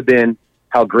fun it would have been,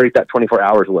 how great that 24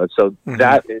 hours was. So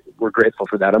we're grateful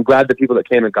for that. I'm glad the people that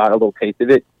came and got a little taste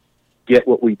of it get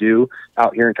what we do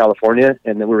out here in California,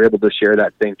 and then we were able to share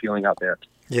that same feeling out there.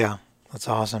 Yeah, that's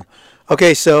awesome.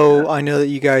 Okay, so I know that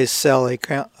you guys sell a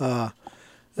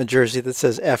jersey that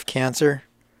says F Cancer.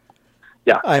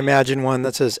 Yeah. I imagine one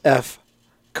that says F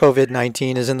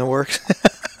COVID-19 is in the works.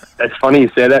 It's funny you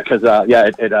say that, because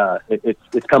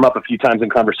it's come up a few times in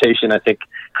conversation. I think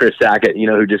Chris Sackett,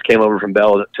 who just came over from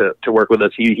Bell to work with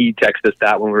us, he texted us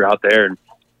that when we were out there, and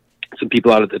some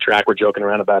people out at the track were joking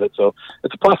around about it. So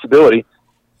it's a possibility.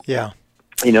 Yeah.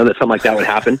 That something like that would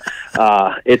happen.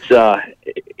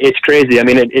 It's crazy. I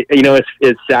mean, it's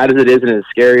as sad as it is and as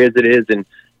scary as it is, and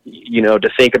to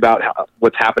think about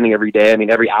what's happening every day. I mean,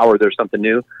 every hour there's something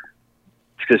new.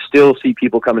 To still see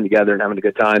people coming together and having a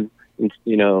good time,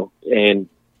 and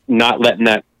not letting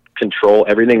that control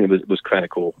everything, was kind of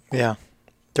cool. Yeah.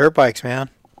 Dirt bikes, man.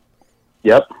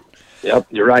 Yep,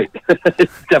 you're right.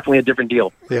 It's definitely a different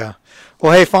deal. Yeah.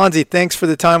 Well, hey, Fonzie, thanks for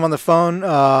the time on the phone.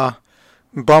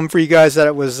 Bummed for you guys that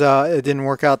it didn't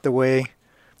work out the way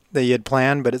that you had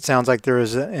planned, but it sounds like there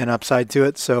is an upside to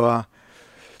it. So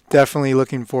definitely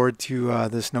looking forward to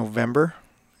this November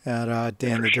at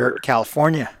Day in the Dirt,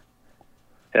 California.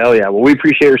 Hell yeah. Well, we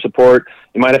appreciate your support.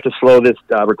 You might have to slow this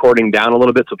recording down a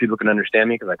little bit so people can understand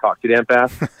me, because I talk too damn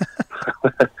fast.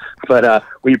 But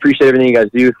we appreciate everything you guys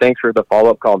do. Thanks for the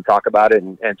follow-up call to talk about it.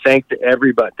 And thanks to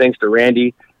everybody. Thanks to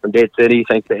Randy from Dade City.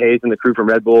 Thanks to Hayes and the crew from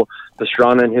Red Bull,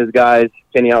 Pastrana and his guys,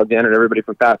 Kenny Alexander, and everybody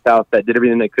from Fast House that did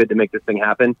everything they could to make this thing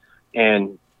happen.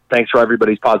 And thanks for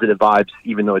everybody's positive vibes,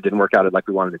 even though it didn't work out like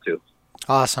we wanted it to.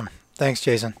 Awesome. Thanks,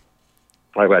 Jason.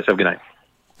 Likewise. Have a good night.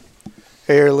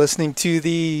 Hey, you're listening to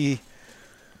the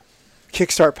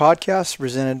Kickstart podcast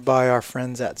presented by our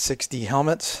friends at 6D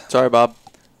Helmets. Sorry, Bob.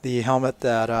 The helmet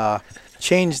that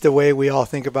changed the way we all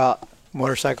think about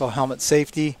motorcycle helmet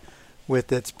safety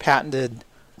with its patented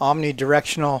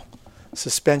omnidirectional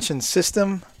suspension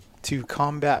system to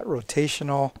combat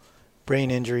rotational brain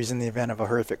injuries in the event of a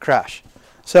horrific crash.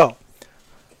 So,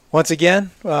 once again,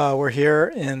 we're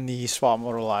here in the Swap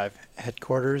Moto Live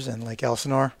headquarters in Lake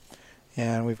Elsinore.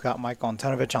 And we've got Mike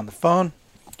Antonovich on the phone.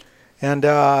 And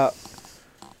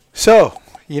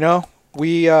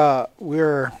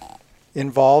we're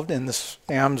involved in the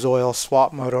AMSOIL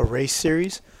Swap Moto Race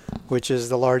Series, which is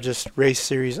the largest race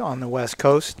series on the West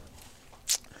Coast.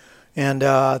 And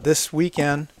this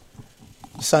weekend,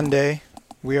 Sunday,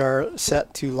 we are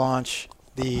set to launch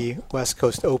the West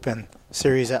Coast Open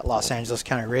Series at Los Angeles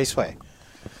County Raceway.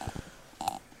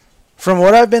 From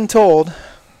what I've been told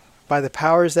by the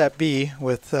powers that be,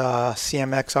 with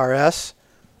CMXRS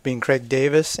being Craig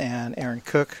Davis and Aaron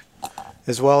Cook,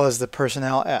 as well as the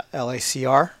personnel at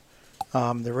LACR,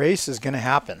 the race is going to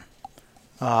happen.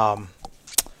 I'm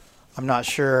not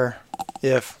sure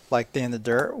if, like Day in the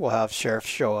Dirt, we'll have sheriffs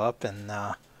show up and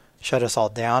shut us all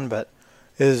down, but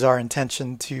it is our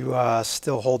intention to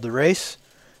still hold the race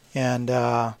and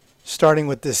starting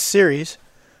with this series,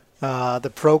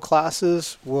 the pro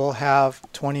classes will have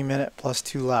 20-minute plus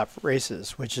 2-lap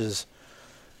races, which is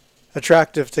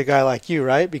attractive to a guy like you,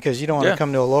 right? Because you don't want to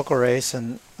come to a local race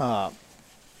and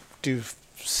do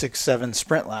 6-7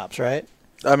 sprint laps, right?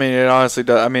 I mean, it honestly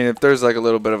does. I mean, if there's like a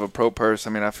little bit of a pro purse, I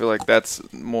mean, I feel like that's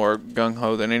more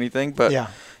gung-ho than anything. But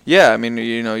yeah, I mean,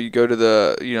 you go to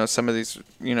the, some of these,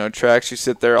 tracks, you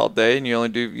sit there all day and you only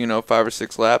do, 5 or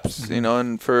 6 laps,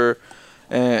 and for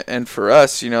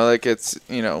us, like it's,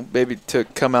 maybe to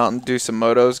come out and do some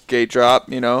motos, gate drop,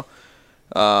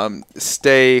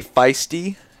 stay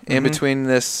feisty in between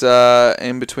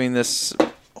this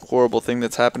horrible thing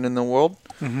that's happened in the world.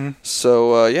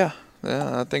 So, yeah,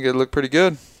 I think it looked pretty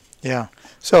good. Yeah.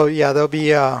 So, there'll be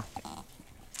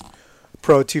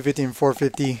Pro 250 and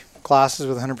 450 classes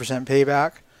with 100%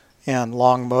 payback and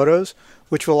long motos,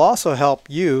 which will also help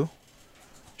you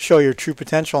show your true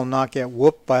potential and not get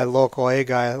whooped by a local A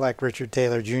guy like Richard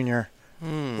Taylor Jr.,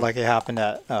 like it happened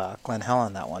at Glen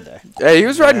Helen that one day. Hey, he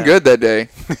was riding good that day.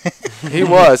 He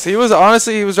was. He was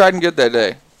riding good that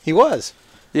day. He was.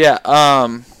 Yeah.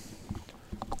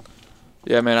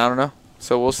 Yeah, man, I don't know.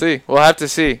 So we'll see. We'll have to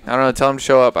see. I don't know. Tell him to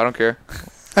show up. I don't care.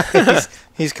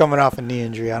 He's coming off a knee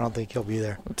injury. I don't think he'll be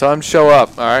there. Tell him to show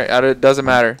up. All right. It doesn't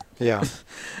matter. Yeah.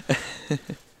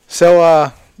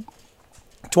 So,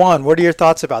 Tuan, what are your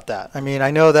thoughts about that? I mean,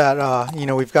 I know that,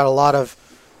 we've got a lot of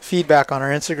feedback on our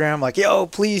Instagram, like, yo,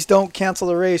 please don't cancel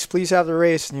the race. Please have the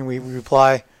race. And we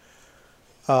reply,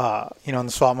 on the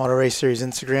Swap Moto Race Series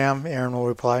Instagram, Aaron will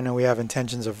reply, no, we have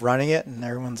intentions of running it. And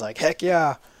everyone's like, heck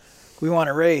yeah, we want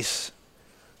to race.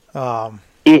 I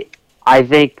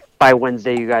think by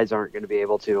Wednesday you guys aren't going to be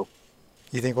able to.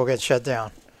 You think we'll get shut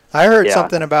down? I heard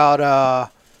something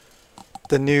about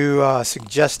the new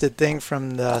suggested thing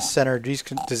from the Center of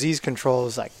Disease Control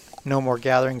is like no more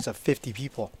gatherings of 50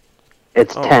 people.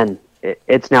 It's 10.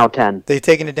 It's now 10. They've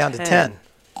taken it down to 10.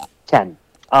 10.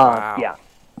 Wow. Yeah.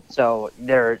 So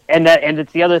and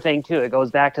it's the other thing too. It goes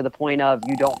back to the point of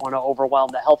you don't want to overwhelm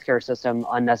the healthcare system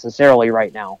unnecessarily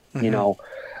right now.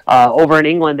 Over in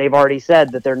England, they've already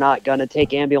said that they're not going to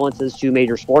take ambulances to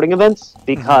major sporting events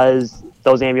because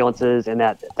those ambulances and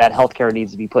that healthcare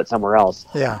needs to be put somewhere else.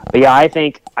 Yeah. But yeah, I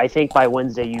think by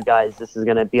Wednesday, you guys, this is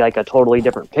going to be like a totally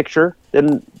different picture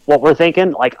than what we're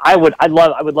thinking. Like I would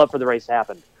love for the race to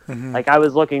happen. Like I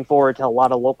was looking forward to a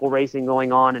lot of local racing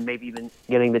going on and maybe even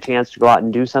getting the chance to go out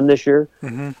and do some this year.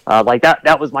 Like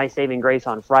that was my saving grace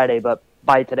on Friday, but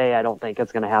by today, I don't think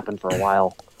it's going to happen for a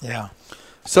while. Yeah.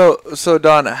 So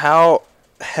Don, how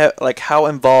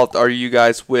involved are you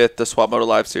guys with the Swap Moto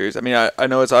Live Series? I mean, I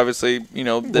know it's obviously,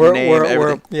 everything.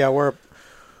 We're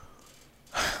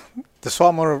the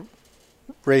Swap Moto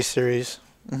Race Series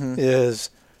is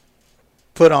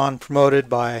promoted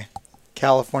by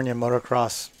California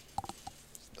Motocross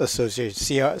Association,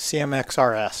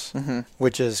 CMXRS,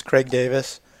 which is Craig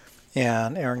Davis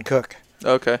and Aaron Cook.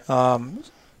 Okay.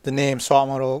 The name Swap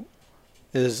Moto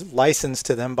is licensed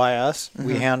to them by us.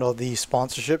 We handle the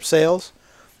sponsorship sales.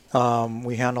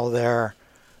 We handle their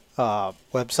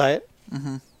website.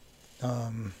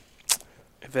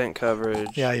 Event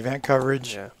coverage. Yeah, event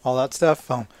coverage, all that stuff.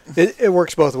 It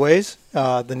works both ways.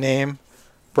 The name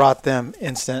brought them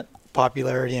instant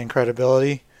popularity and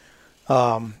credibility.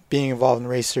 Being involved in the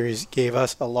race series gave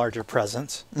us a larger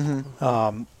presence.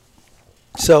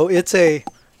 So it's a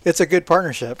good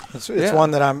partnership. It's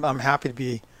one that I'm happy to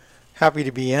be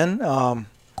in.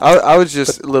 I was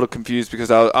just a little confused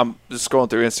because I'm just scrolling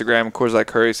through Instagram and Coors Light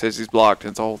Curry says he's blocked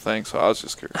and it's a whole thing, so I was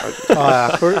just curious.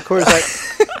 Coors Light.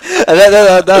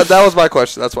 that was my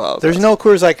question. That's why I was There's no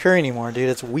Coors Light Curry anymore, dude.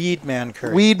 It's Weedman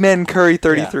Curry. Weedman Curry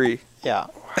 33. Yeah.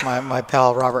 My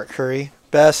pal Robert Curry,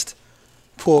 best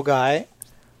pool guy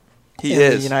in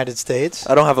the United States.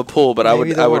 I don't have a pool, but You would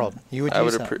use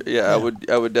him.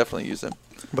 I would definitely use him.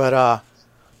 But I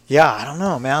don't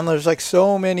know, man. There's like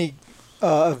so many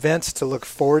events to look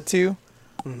forward to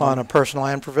on a personal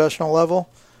and professional level.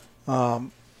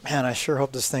 Man, I sure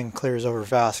hope this thing clears over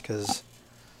fast because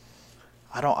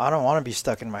I don't want to be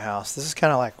stuck in my house. This is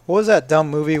kind of like, what was that dumb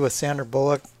movie with Sandra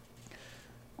Bullock?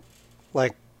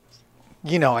 Like,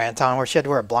 Anton, where she had to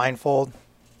wear a blindfold.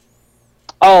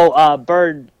 Oh,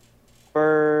 Bird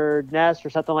Nest or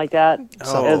something like that.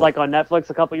 Oh. It was like on Netflix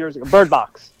a couple years ago. Bird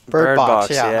Box. Bird Box,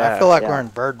 yeah. I feel like we're in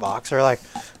Bird Box,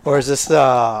 or is this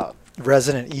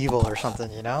Resident Evil or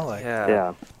something?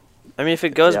 Yeah. I mean, if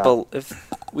it goes, if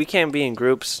we can't be in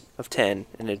groups of 10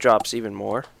 and it drops even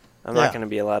more, I'm not going to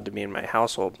be allowed to be in my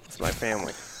household with my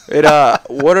family. What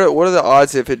are the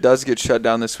odds if it does get shut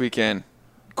down this weekend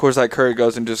Coors Light Curry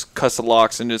goes and just cuts the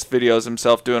locks and just videos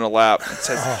himself doing a lap and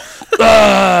says,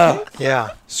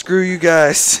 Yeah, screw you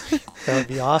guys. that would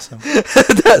be awesome.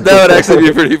 that would actually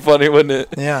be pretty funny, wouldn't it?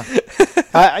 Yeah.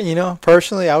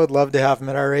 Personally, I would love to have him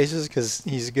at our races because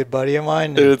he's a good buddy of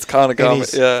mine. Dude, it's kind of and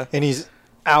comic, yeah. And he's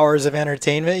hours of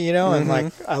entertainment, and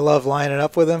like I love lining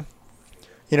up with him.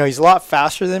 He's a lot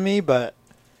faster than me, but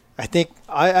I think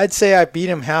I'd say I beat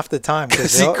him half the time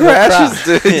because he crashes,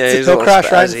 dude. Yeah, he'll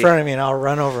crash right in front of me, and I'll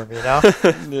run over him.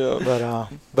 Yeah.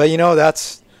 But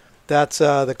that's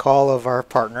the call of our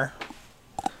partner.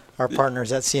 Our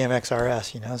partners at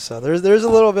CMXRS, so there's a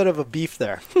little bit of a beef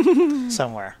there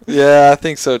somewhere. Yeah, I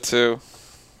think so too.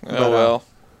 Well.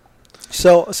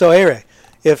 So A-Ray,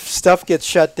 if stuff gets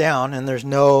shut down and there's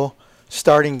no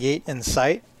starting gate in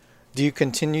sight, do you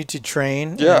continue to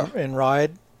train and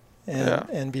ride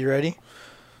and be ready?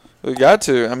 We got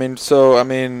to. I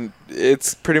mean,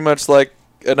 it's pretty much like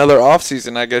another off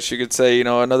season, I guess you could say,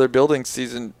 another building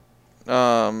season.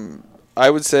 I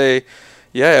would say,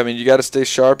 yeah, I mean, you got to stay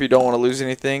sharp. You don't want to lose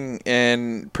anything.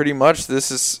 And pretty much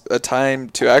this is a time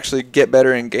to actually get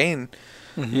better and gain,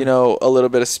 a little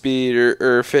bit of speed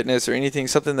or fitness or anything,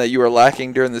 something that you are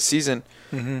lacking during the season.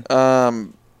 Yeah,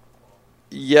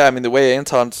 I mean, the way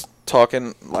Anton's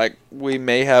talking, like, we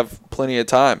may have plenty of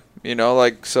time,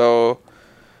 so,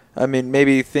 I mean,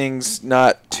 maybe things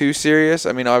not too serious.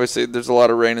 I mean, obviously, there's a lot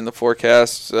of rain in the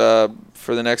forecast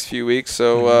for the next few weeks,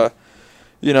 so,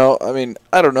 I mean,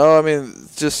 I don't know. I mean,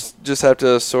 just have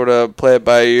to sort of play it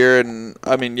by ear. And,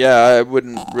 I mean, yeah, I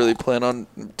wouldn't really plan on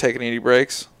taking any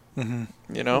breaks,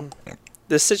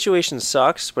 This situation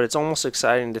sucks, but it's almost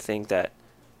exciting to think that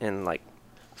in,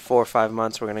 4 or 5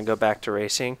 months we're going to go back to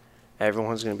racing.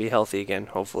 Everyone's going to be healthy again,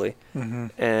 hopefully.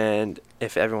 And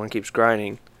if everyone keeps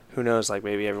grinding, who knows,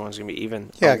 maybe everyone's going to be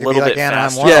even a little bit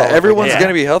faster. Yeah, everyone's going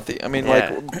to be healthy. I mean,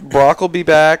 Brock will be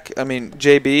back. I mean,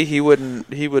 JB, he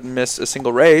wouldn't miss a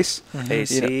single race.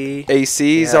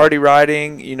 AC's already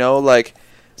riding.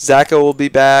 Zacho will be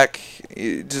back.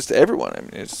 Just everyone. I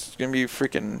mean, it's going to be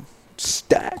freaking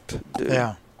stacked, dude.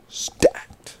 Yeah.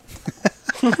 Stacked.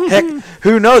 Heck,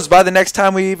 who knows? By the next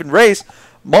time we even race,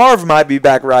 Marv might be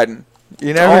back riding.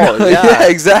 You never know. Yeah,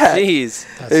 exactly. Jeez.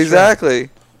 That's exactly.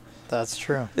 True. That's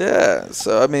true. Yeah.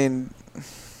 So I mean.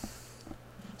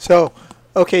 So,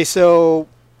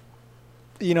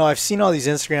 I've seen all these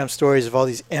Instagram stories of all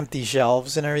these empty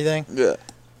shelves and everything. Yeah.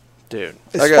 Dude.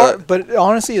 But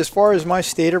honestly, as far as my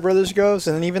Stater Brothers goes,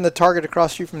 and even the Target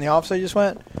across the street from the office I just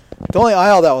went, the only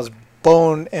aisle that was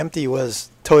bone empty was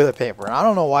toilet paper. And I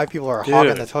don't know why people are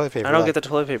hogging the toilet paper. I don't get the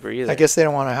toilet paper either. I guess they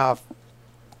don't want to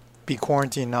be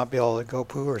quarantined, not be able to go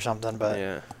poo or something. But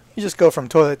you just go from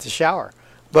toilet to shower.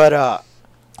 But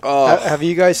have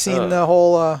you guys seen the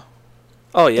whole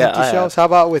empty shelves? How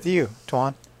about with you,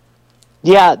 Tuan?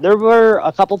 Yeah, there were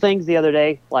a couple things the other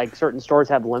day. Like certain stores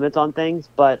have limits on things,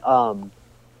 but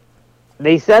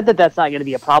they said that that's not going to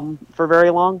be a problem for very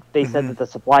long. They said that the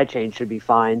supply chain should be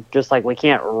fine. Just like we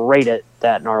can't rate it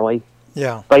that gnarly.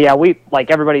 Yeah. But yeah, we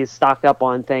everybody's stocked up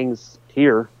on things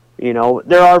here.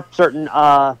 There are certain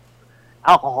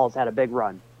alcohols had a big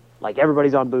run. Like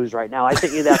everybody's on booze right now. I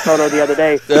sent you that photo the other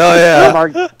day. Oh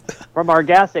yeah. From our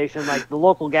gas station, like the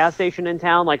local gas station in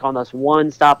town, like on this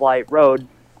one stoplight road.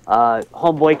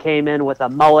 Homeboy came in with a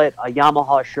mullet, a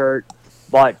Yamaha shirt,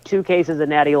 bought 2 cases of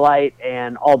Natty Light,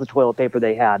 and all the toilet paper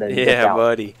they had. And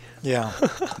buddy. Yeah.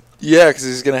 Yeah, because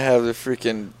he's gonna have the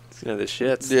freaking. The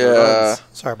shits. Yeah.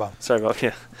 Sorry, Bob.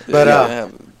 Yeah. But I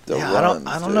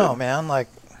don't know, man. Like.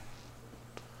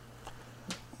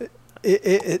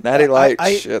 Natty Light,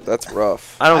 shit, that's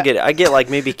rough. I don't get it. I get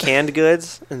maybe canned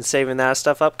goods and saving that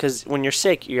stuff up because when you're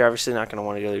sick, you're obviously not going to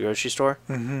want to go to the grocery store.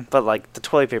 But the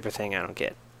toilet paper thing, I don't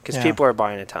get because people are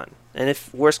buying a ton. And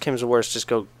if worst comes to worst, just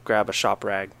go grab a shop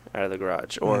rag out of the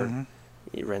garage or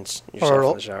you rinse yourself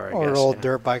in the shower. I guess, or an old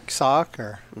dirt bike sock,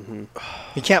 or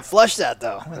you can't flush that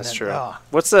though. That's true.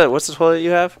 What's the toilet you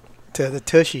have? To the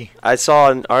Tushy. I saw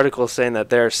an article saying that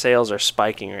their sales are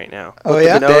spiking right now. Oh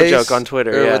yeah, no joke on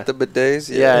Twitter. With the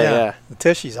bidets. Yeah. The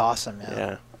Tushy's awesome, man.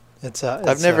 Yeah. It's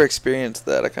I've never experienced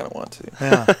that. I kind of want to.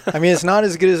 Yeah. I mean, it's not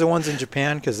as good as the ones in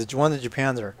Japan because the ones in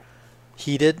Japan are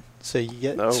heated, so you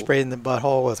get sprayed in the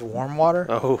butthole with warm water.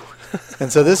 Oh. And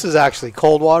so this is actually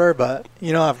cold water, but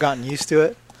I've gotten used to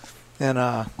it, and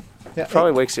it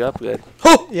probably wakes you up good.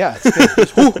 Yeah,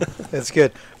 it's good. It's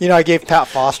good. I gave Pat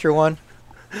Foster one.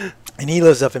 And he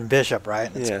lives up in Bishop, right?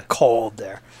 It's cold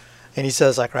there. And he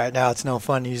says, right now it's no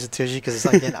fun to use a Tushy because it's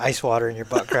like getting ice water in your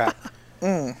butt crack.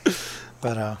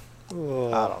 But, I don't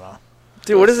know.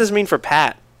 Dude, what does this mean for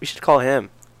Pat? We should call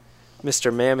him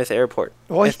Mr. Mammoth Airport.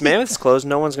 Well, if Mammoth's closed,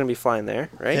 no one's going to be flying there,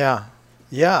 right? Yeah.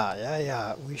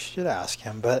 Yeah. We should ask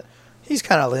him, but he's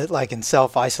kind of like in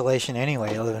self-isolation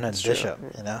anyway, living in Bishop,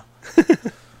 you know.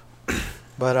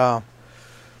 But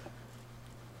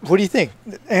what do you think,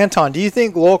 Anton? Do you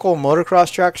think local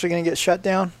motocross tracks are going to get shut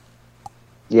down?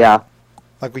 Yeah.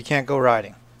 Like we can't go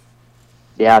riding?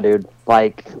 Yeah, dude.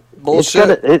 Like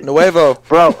bullshit. Nuevo,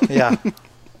 bro. Yeah.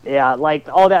 Yeah, like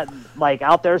all that like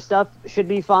out there stuff should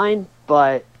be fine,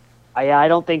 but I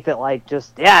don't think that like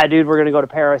just dude, we're gonna go to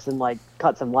Paris and like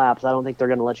cut some laps. I don't think they're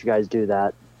gonna let you guys do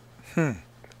that.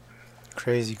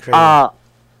 Crazy. I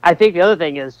think the other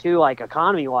thing is too, like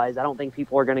economy wise, I don't think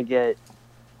people are gonna get,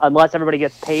 unless everybody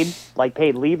gets paid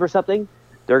leave or something,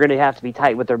 they're gonna have to be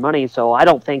tight with their money. So I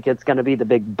don't think it's gonna be the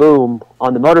big boom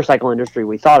on the motorcycle industry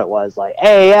we thought it was. Like,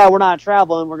 hey, yeah, we're not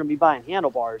traveling, we're gonna be buying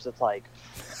handlebars. It's like,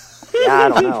 I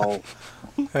don't know.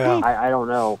 Yeah. I don't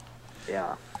know.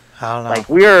 Yeah. I don't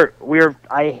know.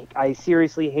 Like I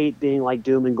seriously hate being like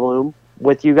doom and gloom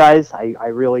with you guys. I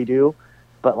really do.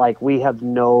 But like we have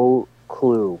no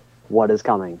clue what is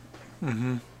coming.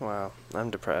 Mm-hmm. Wow. I'm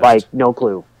depressed. Like no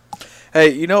clue.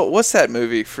 Hey, you know, what's that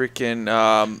movie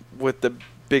freaking with the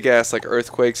big ass like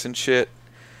earthquakes and shit?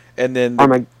 And then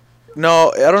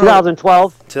no, I don't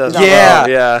 2012? know.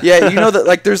 Yeah. You know that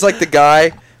like there's like the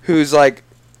guy who's like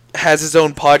has his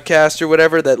own podcast or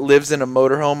whatever that lives in a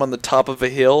motorhome on the top of a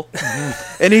hill,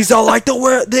 and he's all like,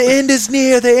 the end is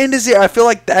near, the end is here. I feel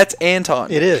like that's Anton.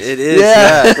 It is. It is.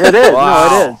 Yeah. It is. Wow.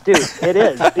 No, it is, dude. It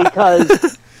is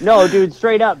because no, dude,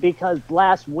 straight up. Because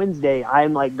last Wednesday,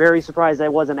 I'm like very surprised I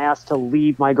wasn't asked to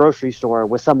leave my grocery store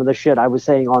with some of the shit I was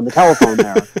saying on the telephone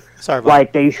there. Sorry, Bob.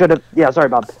 Like they should have. Yeah, sorry,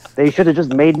 Bob. They should have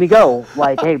just made me go.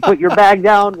 Like, hey, put your bag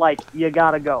down. Like, you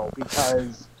gotta go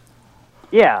because,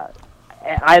 yeah.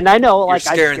 And I know, like,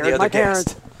 I've scared my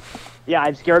parents. Yeah,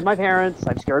 I've scared my parents.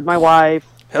 I've scared my wife.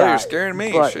 Hell, you're scaring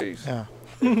me. Jeez. Yeah.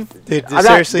 Dude,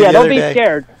 seriously, don't be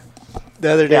scared. The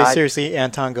other day, seriously,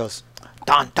 Anton goes,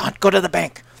 Don, go to the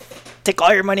bank. Take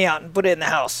all your money out and put it in the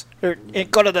house. Or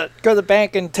go to the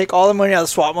bank and take all the money out of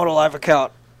the Swap Moto Live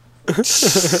account.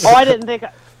 Oh, I didn't think.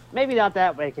 Maybe not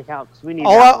that bank account because we need.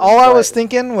 All I was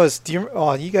thinking was, you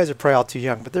guys are probably all too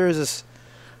young, but there's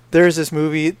this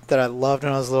movie that I loved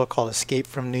when I was little called Escape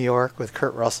from New York with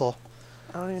Kurt Russell.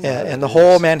 And the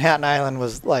whole Manhattan Island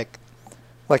was like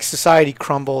society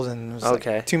crumbled and it was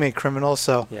like too many criminals.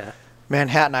 So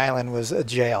Manhattan Island was a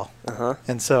jail.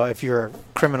 And so if you're a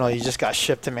criminal, you just got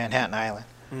shipped to Manhattan Island.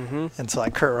 Mm-hmm. And so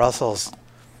like Kurt Russell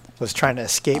was trying to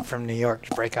escape from New York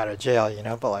to break out of jail, you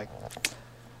know. But like,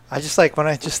 I just like when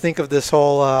I just think of this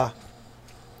whole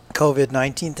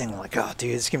COVID-19 thing, I'm like, oh,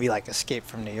 dude, it's gonna be like Escape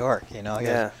from New York, you know?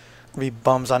 There'll be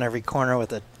bums on every corner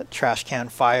with a trash can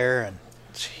fire and,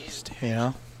 jeez, dude, you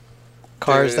know,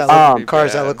 cars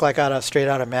that look like straight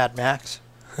out of Mad Max.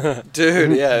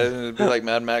 Dude, yeah, it'd be like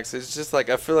Mad Max. It's just like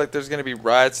I feel like there's gonna be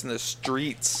riots in the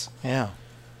streets. Yeah.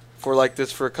 For like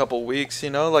this for a couple weeks, you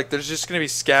know, like there's just gonna be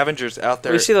scavengers out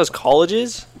there. You see those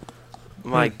colleges?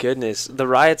 My goodness, the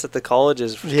riots at the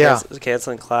colleges for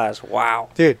canceling class. Wow,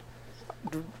 dude.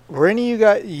 Were any of you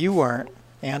guys? You weren't.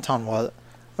 Anton was.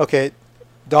 Okay,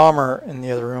 Dahmer in the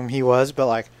other room, he was. But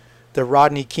like the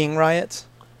Rodney King riots.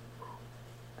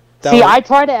 I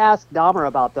try to ask Dahmer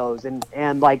about those,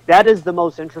 and like that is the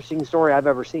most interesting story I've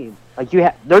ever seen. Like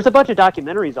there's a bunch of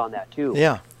documentaries on that too.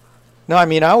 Yeah. No, I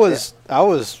mean I was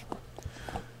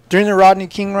during the Rodney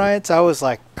King riots. I was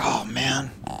like, oh man.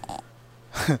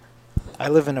 I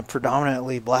live in a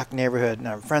predominantly black neighborhood, and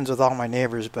I'm friends with all my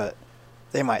neighbors, but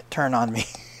they might turn on me.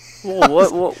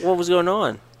 Well, what was going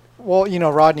on? Well, you know,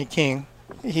 Rodney King,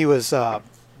 he was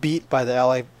beat by the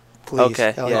LA police.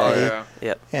 Okay. LAPD,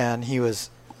 Yep. And he was,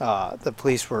 the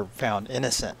police were found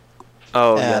innocent.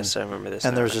 Oh, yes, I remember this.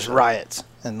 And there was just riots.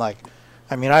 And like,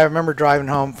 I mean, I remember driving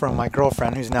home from my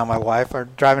girlfriend, who's now my wife, or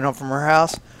driving home from her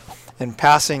house, and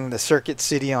passing the Circuit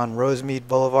City on Rosemead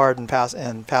Boulevard in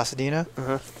Pasadena,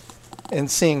 and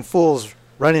seeing fools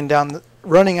running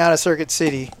out of Circuit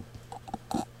City,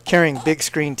 carrying big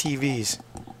screen TVs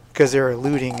because they were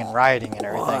looting and rioting and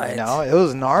everything. What? You know, it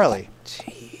was gnarly.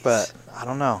 Jeez. But I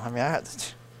don't know. I mean,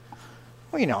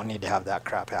 we don't need to have that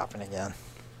crap happen again.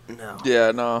 No.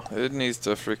 Yeah, no. It needs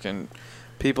to freaking.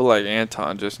 People like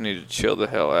Anton just need to chill the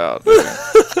hell out.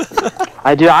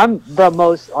 I do. I'm the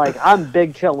most I'm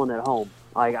big chilling at home.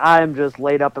 Like I'm just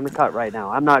laid up in the cut right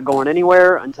now. I'm not going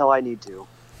anywhere until I need to.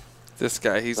 This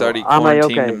guy, he's already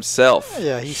quarantined himself.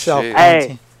 Yeah, he's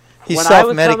self-quarantined. He's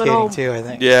self-medicating too, I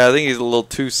think. Yeah, I think he's a little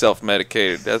too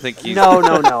self-medicated. I think he's No.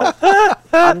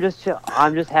 I'm just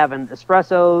having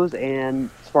espressos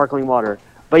and sparkling water.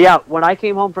 But yeah, when I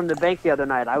came home from the bank the other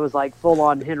night, I was like full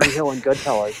on Henry Hill and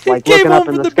Goodfellas, like looking up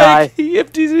in the sky. He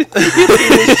emptied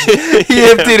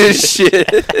his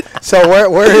shit. So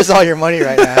where is all your money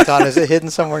right now, Anton? Is it hidden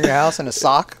somewhere in your house in a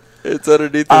sock? It's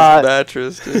underneath his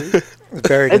mattress, dude. It's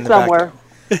buried in It's the back. somewhere.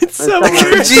 It's somewhere.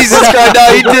 Jesus Christ,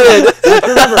 no, he did. Just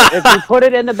remember, if you put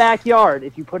it in the backyard,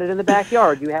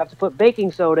 you have to put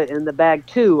baking soda in the bag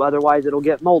too, otherwise it'll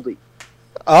get moldy.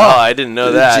 Oh, I didn't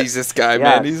know that. Jesus guy,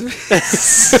 Yeah. man. He's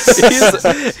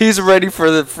ready for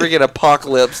the freaking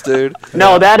apocalypse, dude.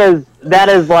 No, that is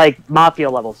like mafia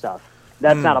level stuff.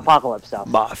 That's not apocalypse stuff.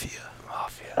 Mafia.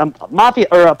 Mafia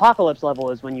or apocalypse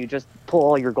level is when you just pull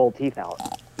all your gold teeth out.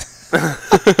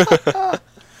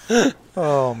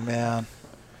 Oh man.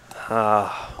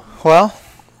 Well,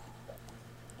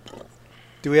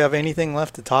 do we have anything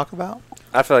left to talk about?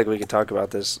 I feel like we could talk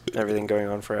about everything going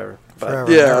on forever. But Forever.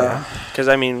 Yeah. Because,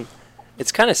 I mean,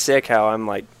 it's kind of sick how I'm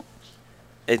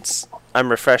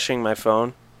refreshing my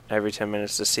phone every 10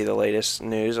 minutes to see the latest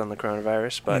news on the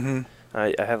coronavirus, but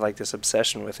I have like this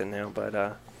obsession with it now,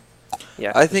 but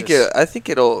yeah. I think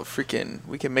it'll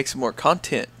we can make some more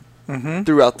content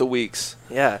throughout the weeks.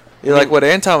 Yeah. Like what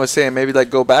Anton was saying, maybe like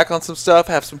go back on some stuff,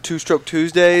 have some 2-stroke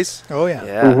Tuesdays. Oh yeah.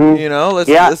 Yeah. You know,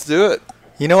 let's do it.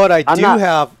 You know what I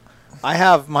I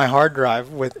have my hard drive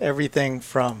with everything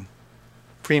from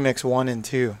Premix 1 and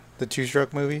 2, the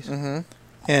 2-stroke movies.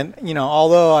 And, you know,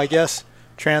 although I guess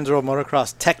Transworld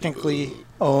Motocross technically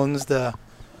owns the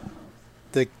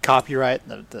copyright,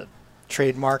 the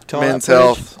trademark to all Men's that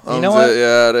footage, Health you owns know what? it,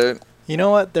 yeah, dude. You know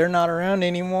what? They're not around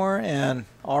anymore, and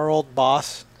our old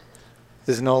boss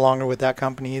is no longer with that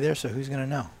company either, so who's going to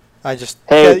know? Just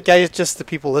the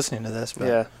people listening to this. But.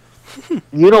 Yeah.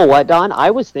 You know what, Don?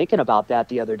 I was thinking about that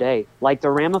the other day. Like the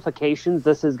ramifications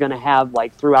this is going to have,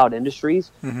 like throughout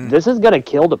industries. This is going to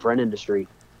kill the print industry.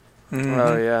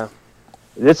 Oh yeah.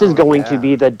 This is going to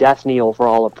be the death knell for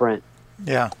all of print.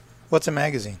 Yeah. What's a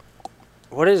magazine?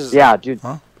 What is? Yeah, dude.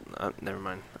 Huh? Never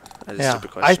mind. That's a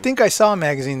stupid question. I think I saw a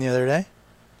magazine the other day.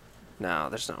 No,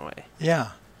 there's no way. Yeah.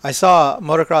 I saw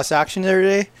Motocross Action the other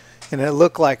day, and it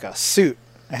looked like a suit.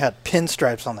 It had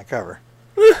pinstripes on the cover.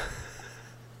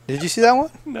 Did you see that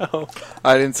one? No.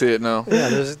 I didn't see it, no. Yeah,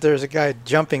 there's a guy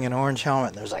jumping in an orange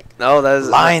helmet. And there's like that's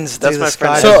lines through the my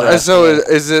sky. friend. So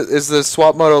is the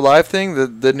Swap Moto Live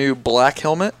thing the new black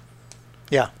helmet?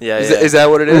 Yeah. Yeah. Is that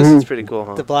what it is? It's pretty cool,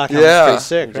 huh? The black helmet's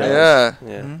pretty sick, right? Yeah.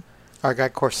 Yeah. Our guy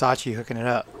Corsacci hooking it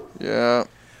up. Yeah.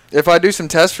 If I do some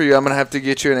tests for you, I'm going to have to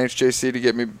get you an HJC to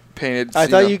get me painted. I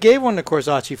thought you gave one to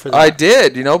Corsacci for that. I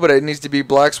did, but it needs to be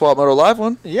black Swap Moto Live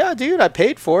one. Yeah, dude, I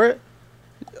paid for it.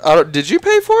 Did you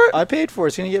pay for it? I paid for it.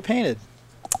 It's going to get painted.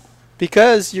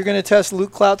 Because you're going to test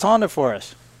Luke Clout's Honda for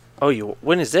us. Oh,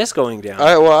 when is this going down?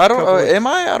 I don't know. Am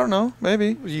I? I don't know.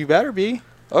 Maybe. You better be.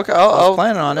 Okay, I was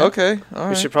planning on it. Okay, all right.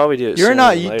 We should probably do it. You're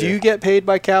not. Later. Do you get paid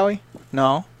by Cowie?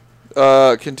 No.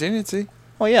 Contingency.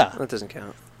 Well, yeah. That doesn't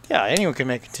count. Yeah, anyone can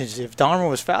make contingency. If Dahmer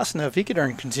was fast enough, he could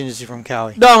earn contingency from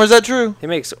Cowie. Dahmer, is that true? He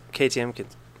makes KTM.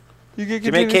 You get Do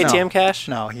you make KTM No. cash?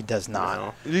 No, he does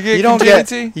not. No. You don't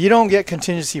contingency? You don't get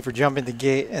contingency for jumping the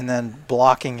gate and then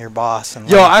blocking your boss. And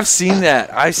Yo, I've seen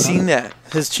that. I've seen that.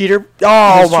 His cheater.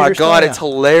 Oh his my cheater god, style, it's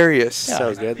hilarious. Yeah.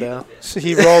 So good though. So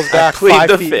he rolls back Plead 5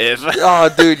 the feet. fifth. Oh,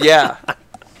 dude, yeah.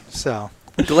 So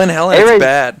Glen Helen, Hey, it's Ray.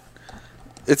 bad.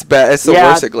 It's bad. It's the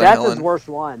worst at Glen that's Helen. his worst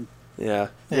one. Yeah.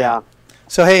 Yeah.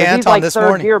 So hey, 'Cause Anton, he's like this third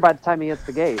morning gear by the time he hits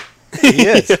the gate. he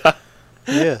is.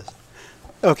 He is.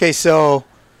 Okay, so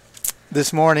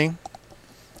this morning,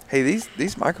 Hey,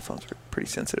 these microphones are pretty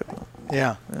sensitive.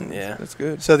 yeah. Yeah. That's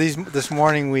good. So this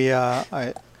morning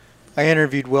I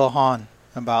interviewed Will Hahn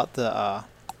about the I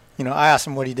asked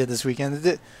him what he did this weekend.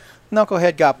 The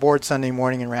Knucklehead got bored Sunday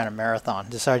morning and ran a marathon.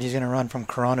 Decided he's going to run from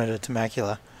Corona to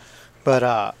Temecula. But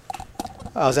I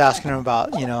was asking him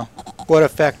about what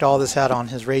effect all this had on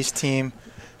his race team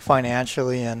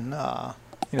financially and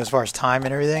as far as time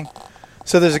and everything.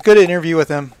 So there's a good interview with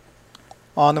him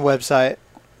on the website.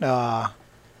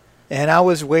 And I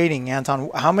was waiting, Anton.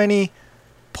 How many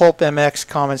Pulp MX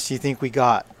comments do you think we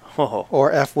got? Oh.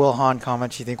 Or F. Will Hahn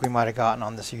comments you think we might have gotten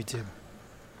on this YouTube?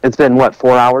 It's been,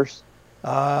 4 hours?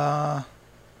 Yeah,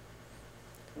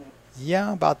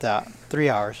 about that. 3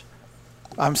 hours.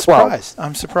 I'm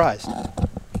 12. surprised.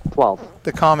 12.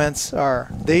 The comments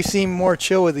they seem more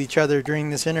chill with each other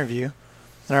during this interview.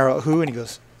 And I wrote, who? And he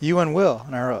goes, you and Will.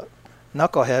 And I wrote,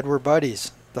 Knucklehead, we're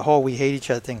buddies. The whole we hate each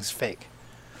other thing's fake.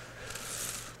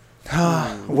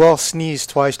 Will sneezed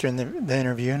twice during the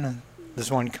interview, and this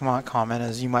one comment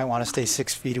is, you might want to stay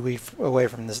 6 feet away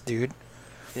from this dude.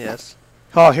 Yes.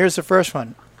 Oh, here's the first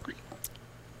one. The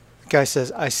guy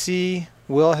says, I see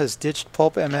Will has ditched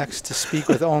Pulp MX to speak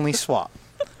with only Swap.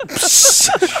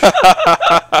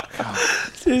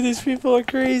 Dude, these people are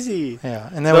crazy. Yeah,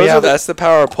 and then that's the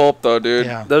power of Pulp, though, dude.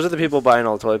 Yeah. Those are the people buying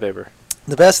all the toilet paper.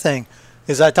 The best thing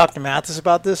is I talked to Mathis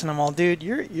about this, and I'm all, dude,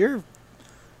 you're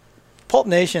Pulp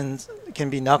Nation can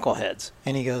be knuckleheads.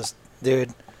 And he goes,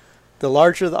 dude, the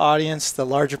larger the audience, the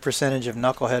larger percentage of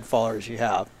knucklehead followers you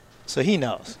have. So he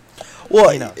knows. Well,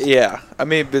 he knows. yeah. I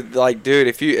mean, but like, dude,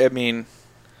 if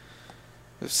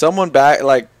someone back,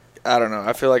 like, I don't know.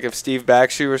 I feel like if Steve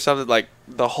Backshoe or something, like,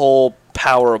 the whole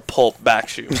power of Pulp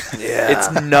Backshoe. Yeah.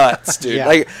 It's nuts, dude. Yeah.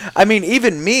 Like, I mean,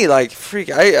 even me, like, freak.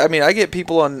 I mean, I get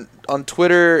people on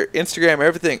Twitter, Instagram,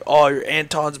 everything. Oh, you're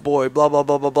Anton's boy, blah, blah,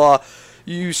 blah, blah, blah.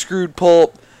 You screwed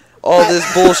Pulp. All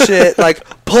this bullshit. Like,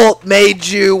 Pulp made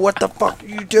you. What the fuck are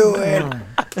you doing?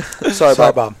 Sorry,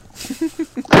 Bob.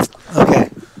 Okay.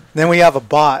 Then we have a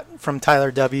bot from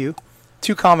Tyler W.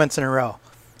 2 comments in a row.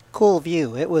 Cool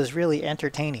view. It was really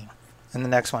entertaining. And the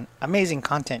next one. Amazing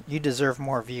content. You deserve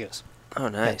more views. Oh,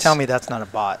 nice. Yeah, tell me that's not a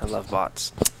bot. I love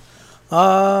bots.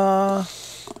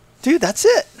 Dude, that's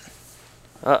it.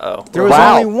 Uh-oh. There was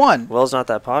only one. Will's not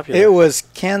that popular. It was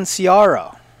Ken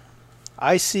Ciaro.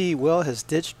 I see Will has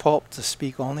ditched Pulp to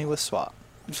speak only with Swap.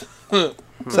 So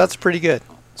that's pretty good.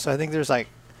 So I think there's like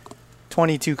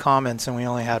 22 comments and we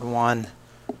only had one.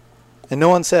 And no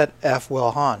one said F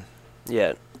Will Hahn.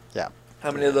 Yet. Yeah.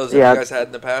 How many of those have you guys had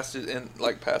in the past?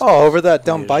 Oh, over that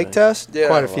dumb bike Usually. test? Yeah.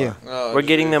 Quite a few. We're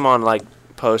getting them on like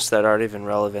posts that aren't even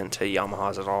relevant to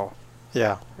Yamahas at all.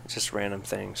 Yeah. Just random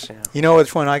things. Yeah. You know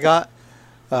which one I got?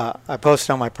 I posted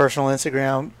on my personal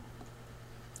Instagram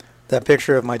that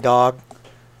picture of my dog,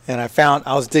 and I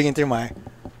was digging through my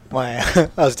I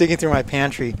was digging through my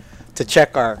pantry to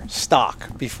check our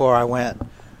stock before I went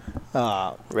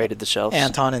raided the shelves.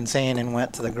 Anton insane and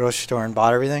went to the grocery store and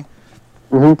bought everything.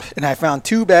 Mm-hmm. And I found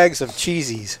 2 bags of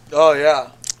Cheesies, Oh,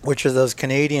 yeah. which are those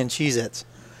Canadian Cheez-Its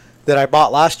that I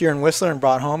bought last year in Whistler and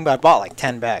brought home. But I bought like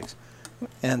 10 bags.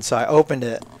 And so I opened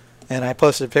it, and I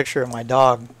posted a picture of my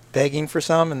dog begging for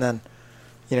some. And then,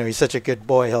 you know, he's such a good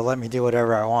boy. He'll let me do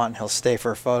whatever I want, and he'll stay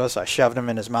for a photo. So I shoved him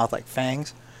in his mouth like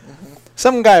fangs. Mm-hmm.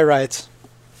 Some guy writes,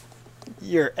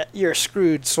 You're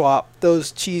screwed, Swap.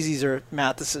 Those Cheesies are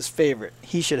Mathis's favorite.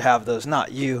 He should have those,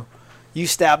 not you. You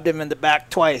stabbed him in the back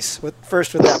twice.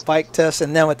 First with that bike test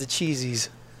and then with the Cheesies.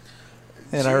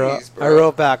 And I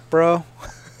wrote back, bro,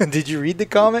 did you read the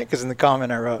comment? Because in the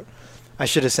comment I wrote, I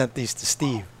should have sent these to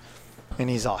Steve. And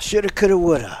he's all, shoulda, coulda,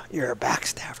 woulda. You're a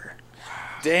backstabber.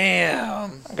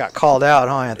 Damn. I got called out,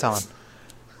 huh, Anton?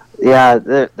 Yeah,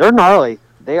 they're gnarly.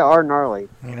 They are gnarly.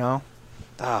 You know?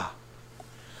 Ah.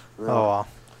 Oh, well.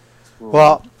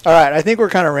 Well, all right. I think we're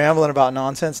kind of rambling about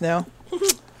nonsense now.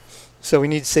 So we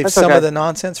need to save some of the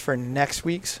nonsense for next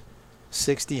week's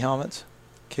 60 Helmets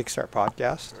Kickstart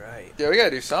podcast. Right. Yeah, we got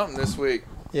to do something this week.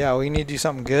 Yeah, we need to do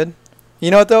something good. You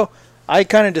know what, though? I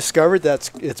kind of discovered that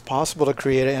it's possible to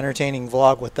create an entertaining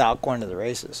vlog without going to the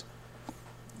races.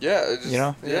 Yeah. It's just, you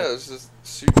know? Yeah, it's just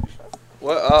super.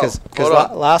 What? Oh, Because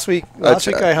last week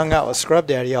I hung out with Scrub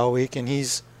Daddy all week, and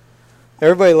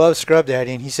everybody loves Scrub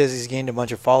Daddy, and he says he's gained a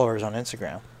bunch of followers on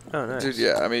Instagram. Oh, nice. Dude,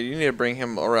 yeah. I mean, you need to bring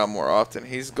him around more often.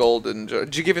 He's golden.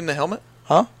 Did you give him the helmet?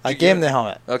 Huh? I gave him the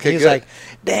helmet. Okay, He's good. like,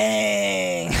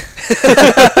 dang.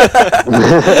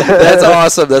 That's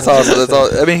awesome. That's awesome. That's all.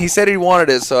 I mean, he said he wanted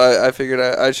it, so I figured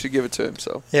I should give it to him.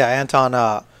 So yeah, Anton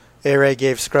A-Ray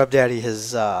gave Scrub Daddy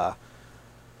his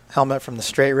helmet from the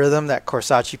Straight Rhythm that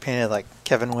Corsacci painted like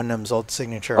Kevin Windham's old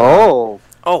signature. Oh.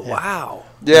 Oh, Yeah. wow.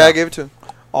 yeah, I gave it to him.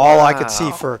 All I could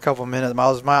see for a couple minutes.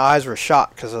 My eyes were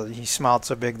shot because he smiled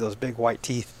so big, those big white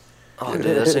teeth. Oh, dude,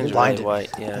 those things are really Blinded. white.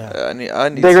 Yeah. I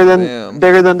need Bigger some of than them.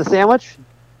 bigger than the sandwich?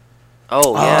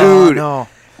 Oh, yeah. Dude. no.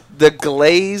 The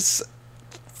glaze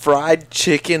fried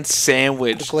chicken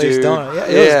sandwich, The glazed dude. donut. Yeah,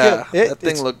 it was good. That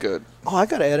thing looked good. Oh, I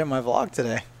got to edit my vlog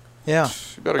today. Yeah.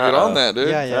 You better get on that, dude.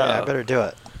 Yeah, I better do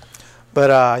it.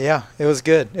 But, yeah, it was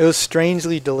good. It was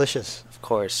strangely delicious. Of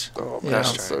course. Oh, Yeah. man,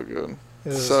 that's so good. It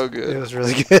was, So good. It was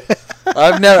really good.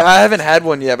 I haven't had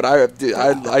one yet, but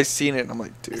I seen it and I'm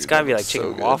like, dude. It's got to be like so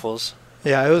chicken good. waffles.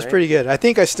 Yeah, it was Right? pretty good. I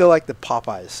think I still like the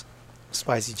Popeyes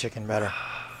spicy chicken better.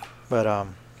 But,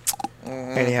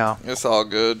 anyhow. It's all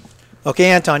good.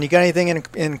 Okay, Anton, you got anything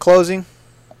in closing?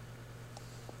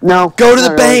 No. Go to the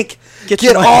not bank. Get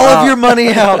Get your all money of your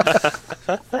money out.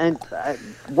 really. And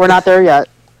we're not there yet.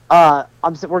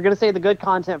 We're gonna save the good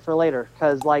content for later,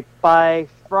 because like by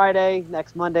Friday,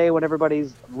 next Monday, when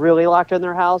everybody's really locked in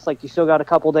their house, like you still got a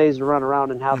couple days to run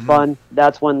around and have fun.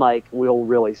 That's when like we'll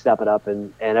really step it up,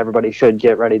 and everybody should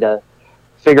get ready to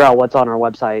figure out what's on our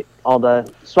website. All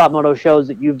the Swap Moto shows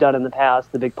that you've done in the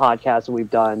past, the big podcasts that we've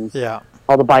done, Yeah.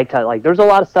 all the bike cut. Like, there's a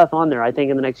lot of stuff on there. I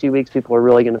think in the next few weeks, people are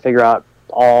really going to figure out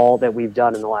all that we've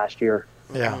done in the last year.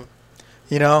 Yeah.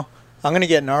 You know, I'm going to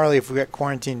get gnarly if we get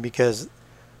quarantined because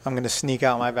I'm going to sneak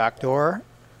out my back door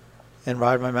and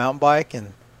ride my mountain bike.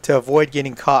 And to avoid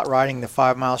getting caught riding the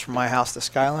 5 miles from my house to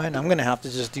Skyline, I'm going to have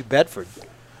to just do Bedford.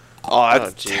 Oh,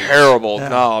 that's terrible. Yeah.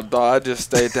 No, I just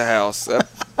stay at the house.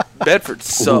 Bedford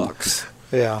sucks.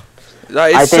 Yeah.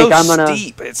 It's so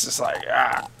steep. It's just like,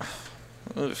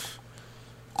 Oof.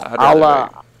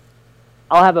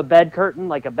 I'll have a bed curtain,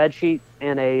 like a bed sheet,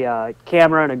 and a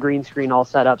camera and a green screen all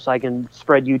set up so I can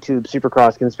spread YouTube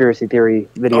Supercross conspiracy theory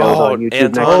videos on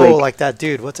YouTube next week. Like that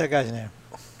dude. What's that guy's name?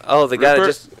 Oh, the guy that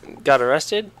just got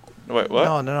arrested? Wait,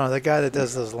 what? No. The guy that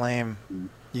does those lame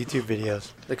YouTube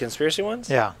videos. The conspiracy ones?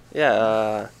 Yeah.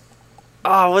 Yeah.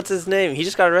 What's his name? He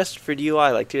just got arrested for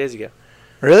DUI like 2 days ago.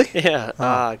 Really? Yeah.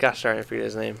 Oh. Gosh, sorry, I forget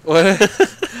his name. What?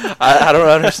 I don't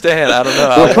understand. I don't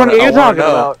know. Which one are you talking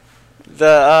about?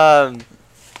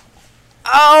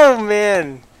 Oh,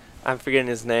 man. I'm forgetting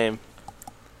his name.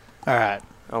 All right.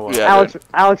 Oh, well. Yeah,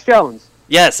 Alex Jones.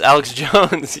 Yes, Alex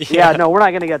Jones. Yeah, no, we're not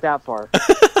going to get that far.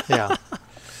 Yeah.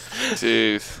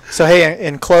 Jeez. So, hey,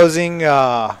 in closing,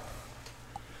 I'm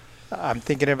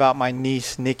thinking about my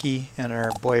niece, Nikki, and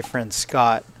her boyfriend,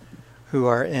 Scott, who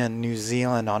are in New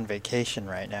Zealand on vacation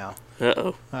right now.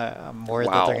 Uh-oh. I'm worried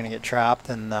that they're going to get trapped.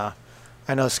 And I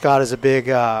know Scott is a big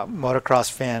motocross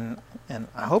fan, and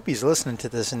I hope he's listening to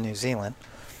this in New Zealand.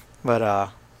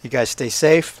 But you guys stay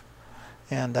safe.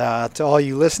 And to all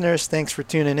you listeners, thanks for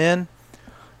tuning in.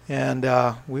 And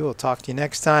we will talk to you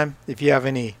next time. If you have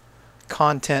any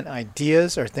content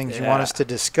ideas or things you want us to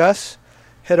discuss,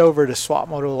 head over to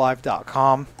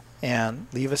swapmotolive.com and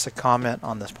leave us a comment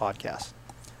on this podcast.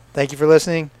 Thank you for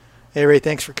listening. Hey, Ray,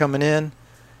 thanks for coming in.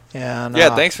 And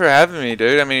yeah, thanks for having me,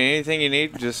 dude. I mean, anything you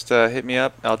need, just hit me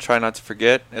up. I'll try not to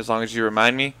forget as long as you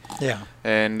remind me. Yeah.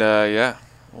 And,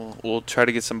 we'll try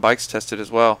to get some bikes tested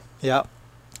as well. Yeah.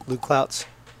 Luke Clout's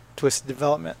Twisted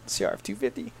Development CRF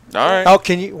 250. All right. Oh,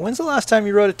 when's the last time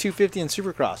you rode a 250 in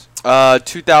Supercross?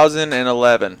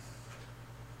 2011.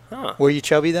 Huh. Were you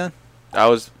chubby then? I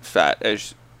was fat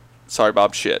as... Sorry,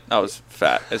 Bob. Shit. I was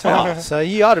fat as hell. Oh, so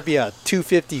you ought to be a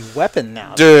 250 weapon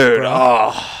now. Dude,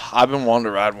 bro. I've been wanting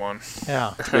to ride one.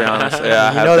 Yeah. To be honest. Yeah,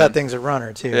 you know that thing's a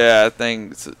runner, too. Yeah, that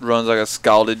thing runs like a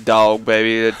scalded dog,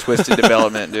 baby. The Twisted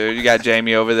Development, dude. You got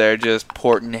Jamie over there just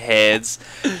porting heads.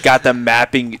 Got the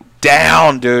mapping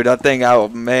down, dude. That thing,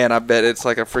 I bet it's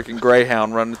like a freaking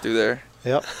Greyhound running through there.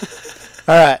 Yep.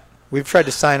 All right. We've tried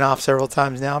to sign off several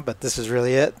times now, but this is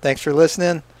really it. Thanks for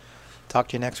listening. Talk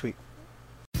to you next week.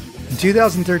 In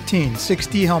 2013,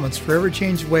 6D Helmets forever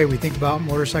changed the way we think about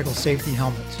motorcycle safety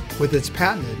helmets. With its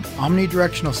patented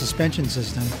omnidirectional suspension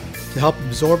system to help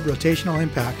absorb rotational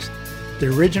impacts, the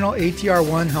original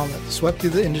ATR-1 helmet swept through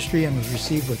the industry and was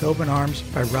received with open arms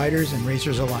by riders and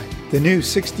racers alike. The new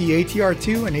 6D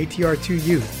ATR-2 and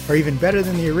ATR-2U are even better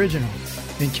than the original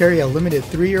and carry a limited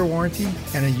 3-year warranty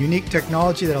and a unique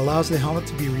technology that allows the helmet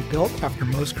to be rebuilt after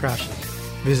most crashes.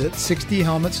 Visit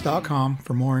 6dhelmets.com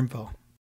for more info.